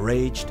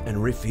 raged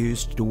and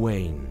refused to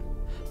wane,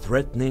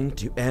 threatening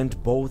to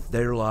end both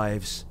their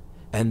lives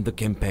and the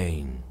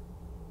campaign.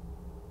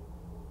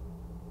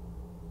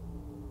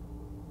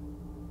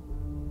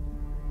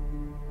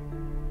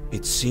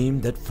 It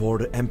seemed that for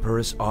the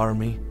Emperor's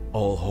army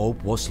all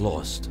hope was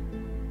lost.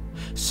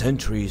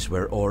 Sentries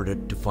were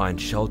ordered to find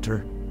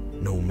shelter,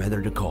 no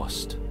matter the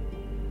cost.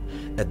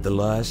 At the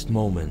last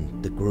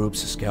moment, the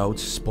group's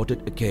scouts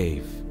spotted a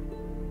cave.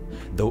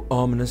 Though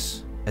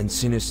ominous and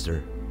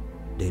sinister,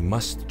 they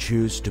must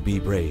choose to be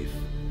brave.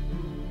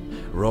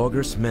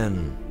 Roger's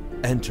men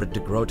entered the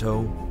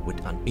grotto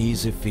with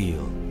uneasy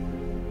feel,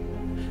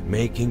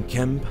 making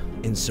camp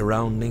in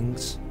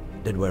surroundings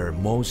that were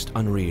most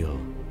unreal.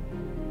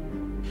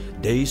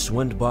 Days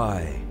went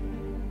by,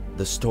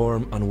 the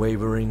storm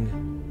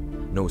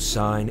unwavering, no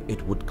sign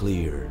it would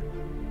clear.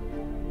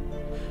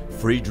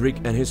 Friedrich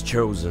and his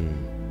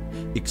chosen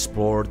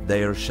explored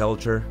their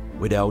shelter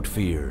without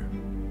fear.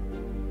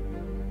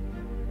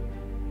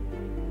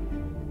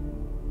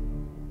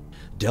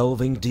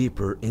 Delving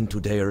deeper into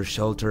their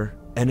shelter,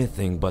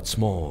 anything but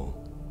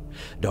small,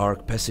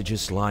 dark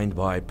passages lined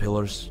by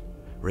pillars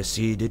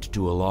receded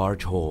to a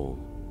large hall.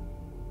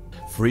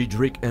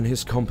 Friedrich and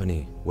his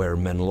company were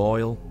men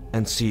loyal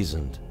and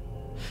seasoned,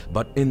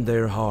 but in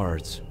their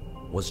hearts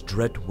was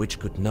dread which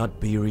could not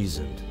be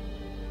reasoned.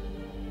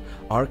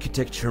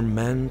 Architecture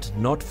meant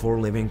not for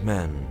living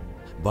men,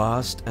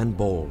 vast and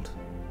bold,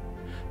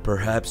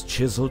 perhaps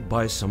chiseled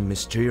by some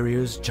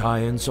mysterious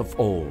giants of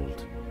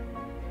old.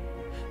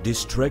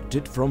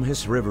 Distracted from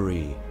his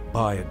reverie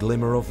by a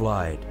glimmer of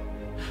light,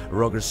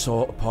 Roger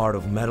saw a part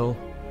of metal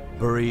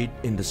buried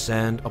in the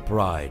sand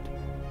upright.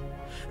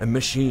 A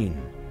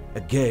machine,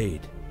 a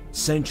gate,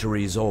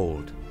 centuries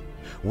old,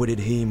 with it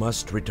he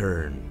must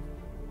return.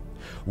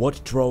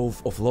 What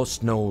trove of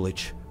lost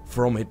knowledge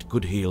from it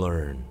could he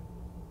learn?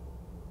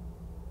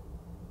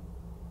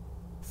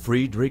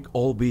 Friedrich,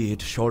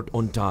 albeit short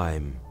on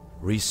time,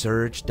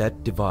 researched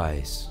that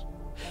device.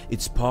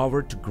 Its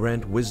power to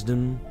grant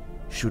wisdom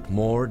should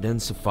more than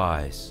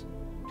suffice.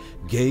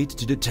 Gate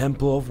to the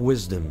temple of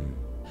wisdom,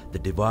 the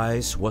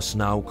device was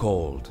now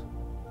called.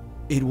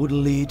 It would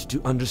lead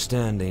to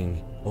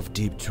understanding of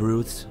deep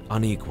truths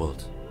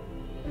unequaled.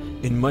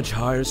 In much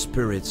higher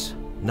spirits,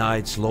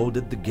 knights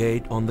loaded the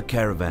gate on the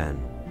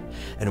caravan,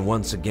 and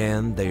once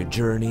again their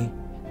journey,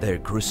 their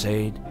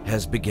crusade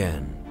has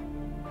begun.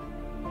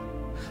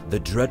 The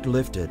dread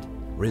lifted,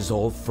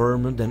 resolve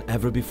firmer than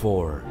ever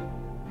before,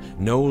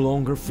 no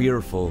longer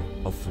fearful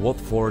of what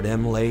for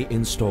them lay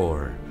in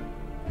store.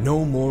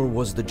 No more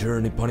was the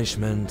journey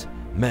punishment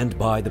meant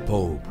by the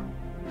Pope.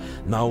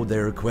 Now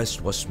their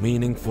quest was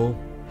meaningful,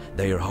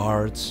 their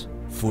hearts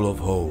full of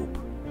hope.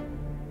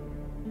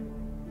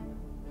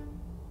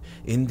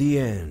 In the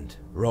end,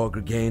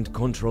 Roger gained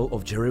control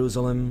of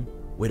Jerusalem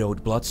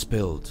without blood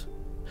spilled,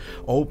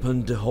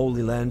 opened the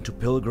Holy Land to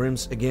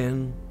pilgrims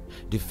again,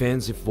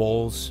 defensive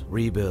walls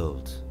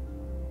rebuilt.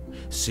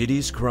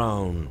 City's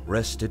crown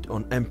rested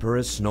on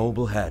Emperor's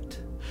noble head,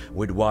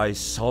 with wise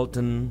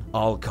Sultan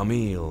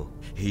Al-Kamil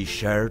he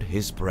shared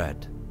his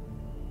bread.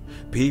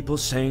 People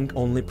sang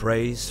only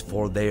praise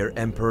for their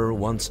emperor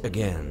once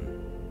again.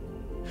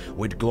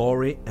 With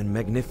glory and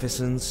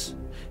magnificence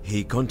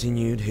he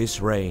continued his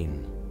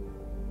reign.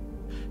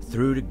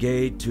 Through the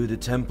gate to the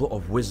temple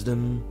of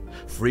wisdom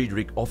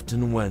Friedrich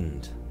often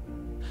went.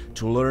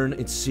 To learn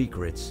its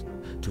secrets,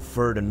 to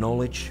further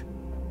knowledge,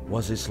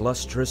 was his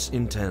lustrous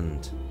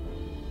intent.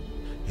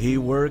 He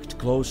worked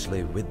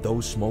closely with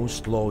those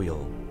most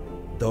loyal,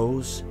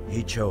 those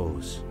he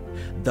chose.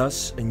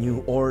 Thus a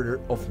new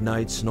order of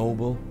knights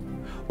noble,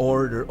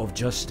 order of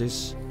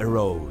justice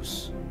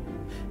arose.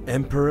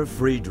 Emperor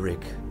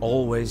Friedrich,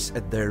 always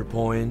at their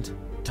point,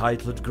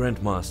 titled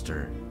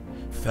Grandmaster,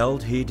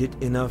 felt he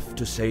did enough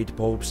to sate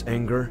Pope's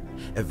anger,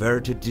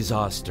 averted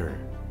disaster.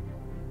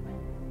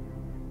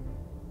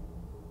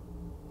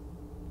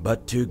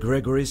 But to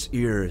Gregory's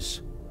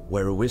ears,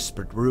 were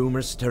whispered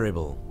rumors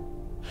terrible,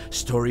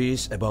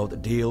 stories about a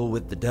deal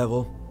with the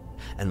devil,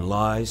 and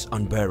lies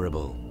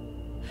unbearable,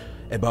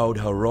 about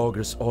how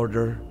Roger's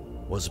order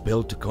was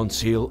built to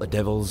conceal a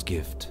devil's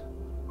gift.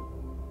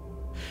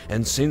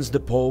 And since the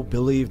Pope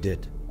believed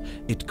it,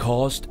 it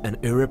caused an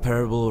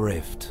irreparable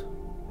rift.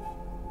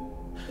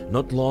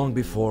 Not long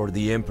before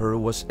the Emperor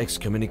was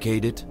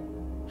excommunicated,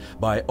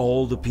 by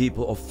all the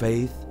people of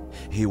faith,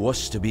 he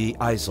was to be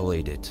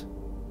isolated.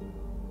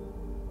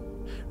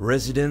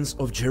 Residents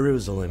of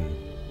Jerusalem,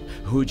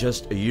 who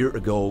just a year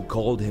ago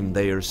called him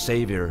their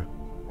savior,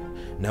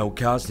 now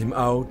cast him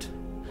out,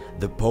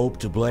 the Pope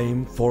to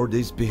blame for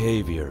this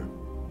behavior.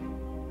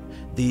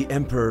 The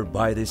Emperor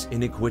by this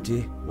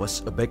iniquity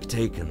was aback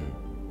taken.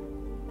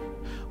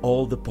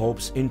 All the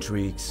Pope's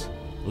intrigues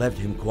left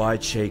him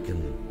quite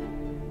shaken.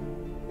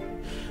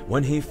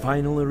 When he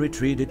finally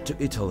retreated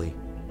to Italy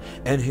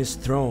and his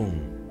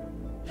throne,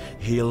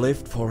 he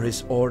lived for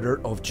his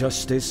order of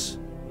justice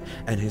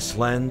and his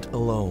land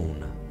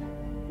alone.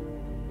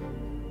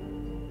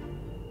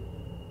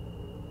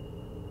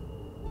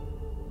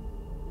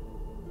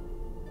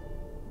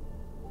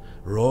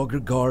 Roger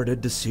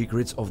guarded the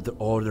secrets of the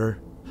order,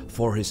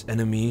 for his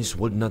enemies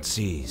would not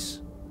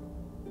seize.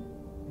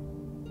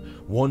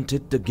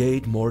 Wanted the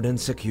gate more than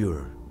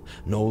secure,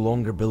 no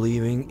longer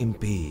believing in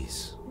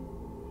peace.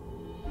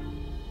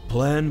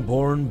 Plan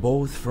born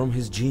both from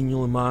his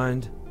genial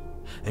mind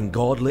and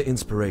godly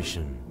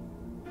inspiration,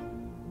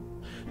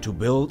 to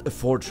build a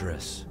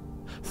fortress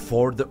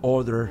for the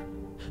order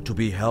to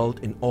be held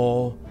in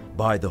awe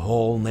by the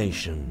whole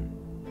nation.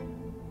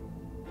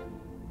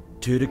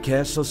 To the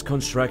castle's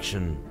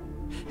construction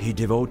he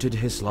devoted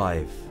his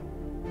life,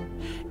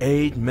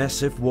 8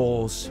 massive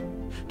walls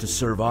to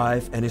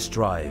survive any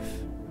strife,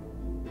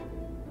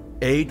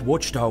 8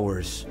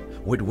 watchtowers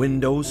with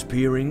windows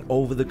peering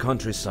over the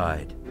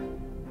countryside,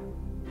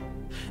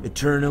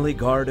 eternally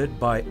guarded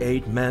by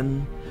 8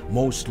 men,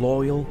 most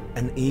loyal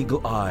and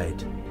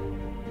eagle-eyed.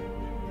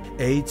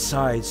 8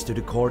 sides to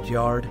the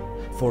courtyard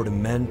for the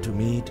men to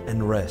meet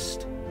and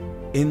rest.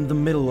 In the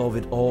middle of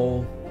it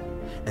all,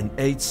 an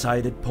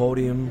 8-sided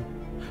podium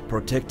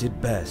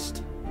protected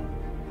best.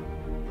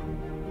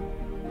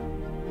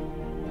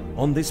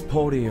 On this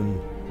podium,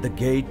 the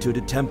gate to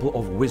the Temple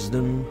of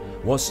Wisdom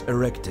was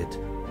erected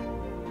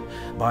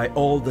by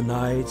all the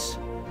knights,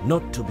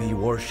 not to be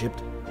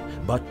worshipped,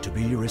 but to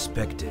be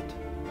respected.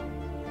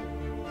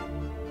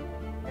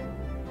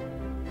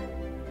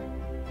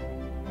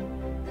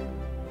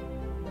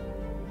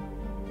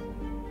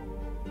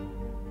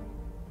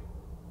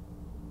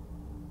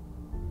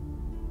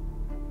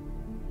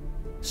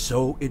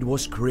 So it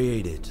was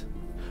created,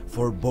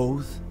 for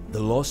both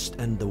the lost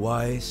and the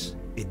wise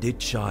it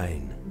did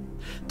shine.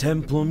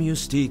 Templum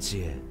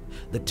Justitiae,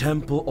 the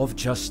temple of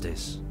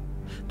justice,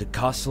 the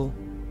castle,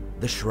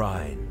 the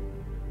shrine.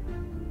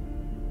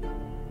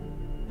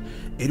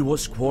 It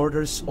was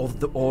quarters of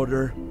the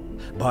order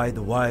by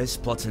the wise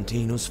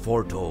Placentinus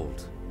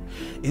foretold.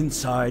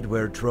 Inside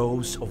were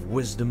troves of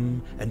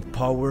wisdom and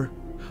power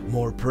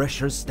more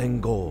precious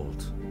than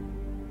gold.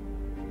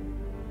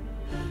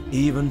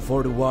 Even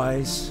for the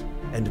wise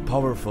and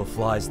powerful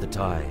flies the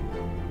time.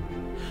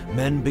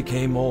 Men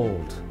became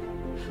old,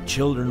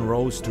 children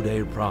rose to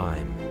their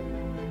prime.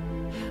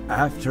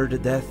 After the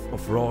death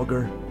of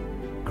Roger,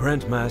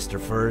 Grandmaster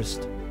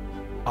first,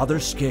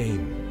 others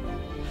came,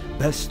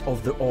 best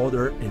of the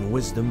order in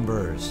wisdom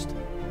versed.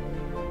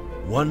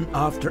 One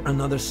after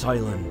another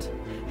silent,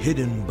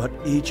 hidden but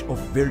each of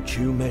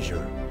virtue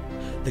measure,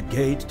 the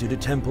gate to the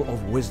temple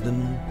of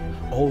wisdom,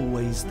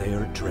 always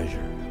their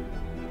treasure.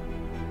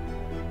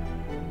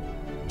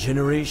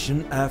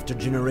 Generation after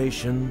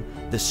generation,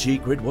 the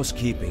secret was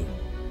keeping,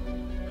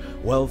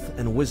 wealth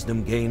and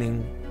wisdom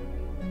gaining,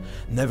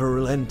 never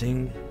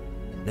relenting,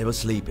 never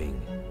sleeping.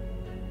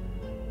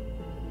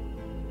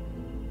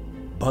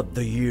 But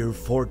the year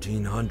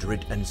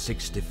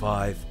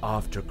 1465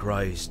 after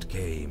Christ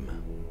came,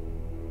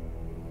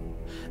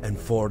 and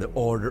for the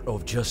order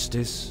of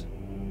justice,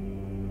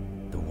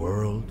 the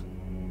world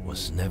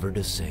was never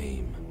the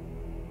same.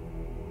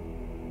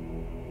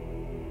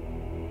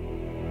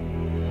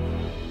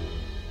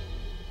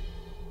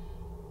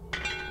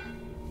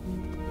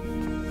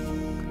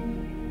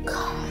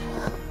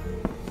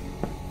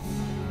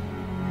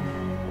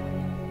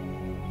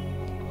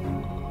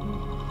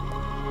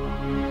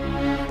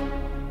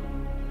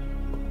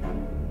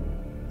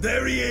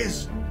 There he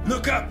is!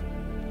 Look up!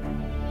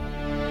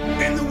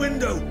 In the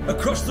window,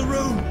 across the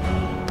room!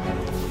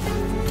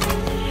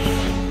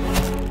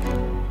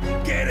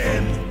 Get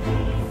him!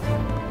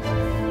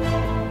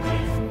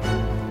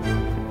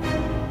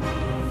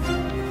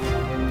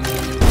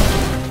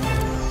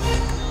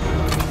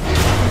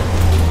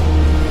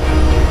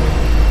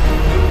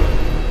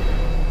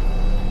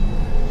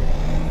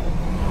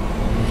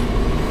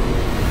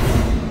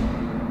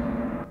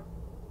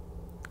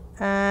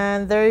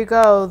 And there you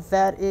go.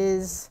 That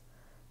is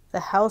The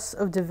House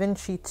of Da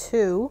Vinci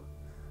 2.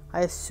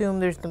 I assume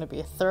there's going to be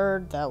a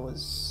third. That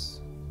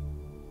was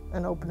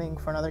an opening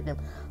for another game.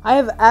 I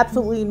have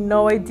absolutely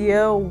no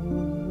idea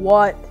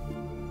what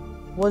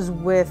was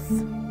with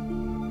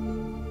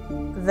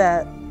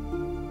that.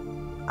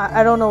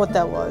 I don't know what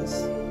that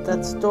was.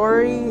 That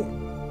story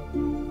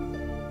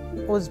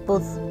was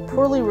both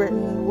poorly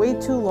written, way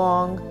too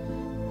long,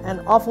 and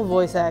awful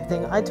voice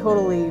acting. I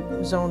totally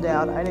zoned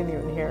out. I didn't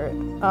even hear it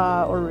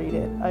or read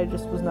it. I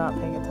just was not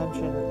paying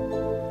attention.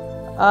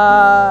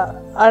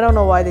 I don't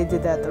know why they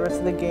did that. The rest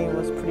of the game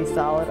was pretty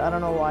solid. I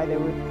don't know why they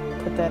would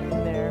put that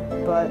in there,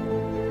 but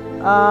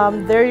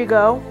there you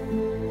go.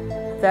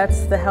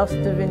 That's the House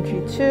of Da Vinci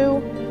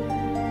 2.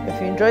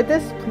 If you enjoyed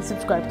this, please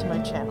subscribe to my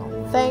channel.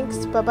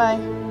 Thanks.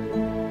 Bye-bye.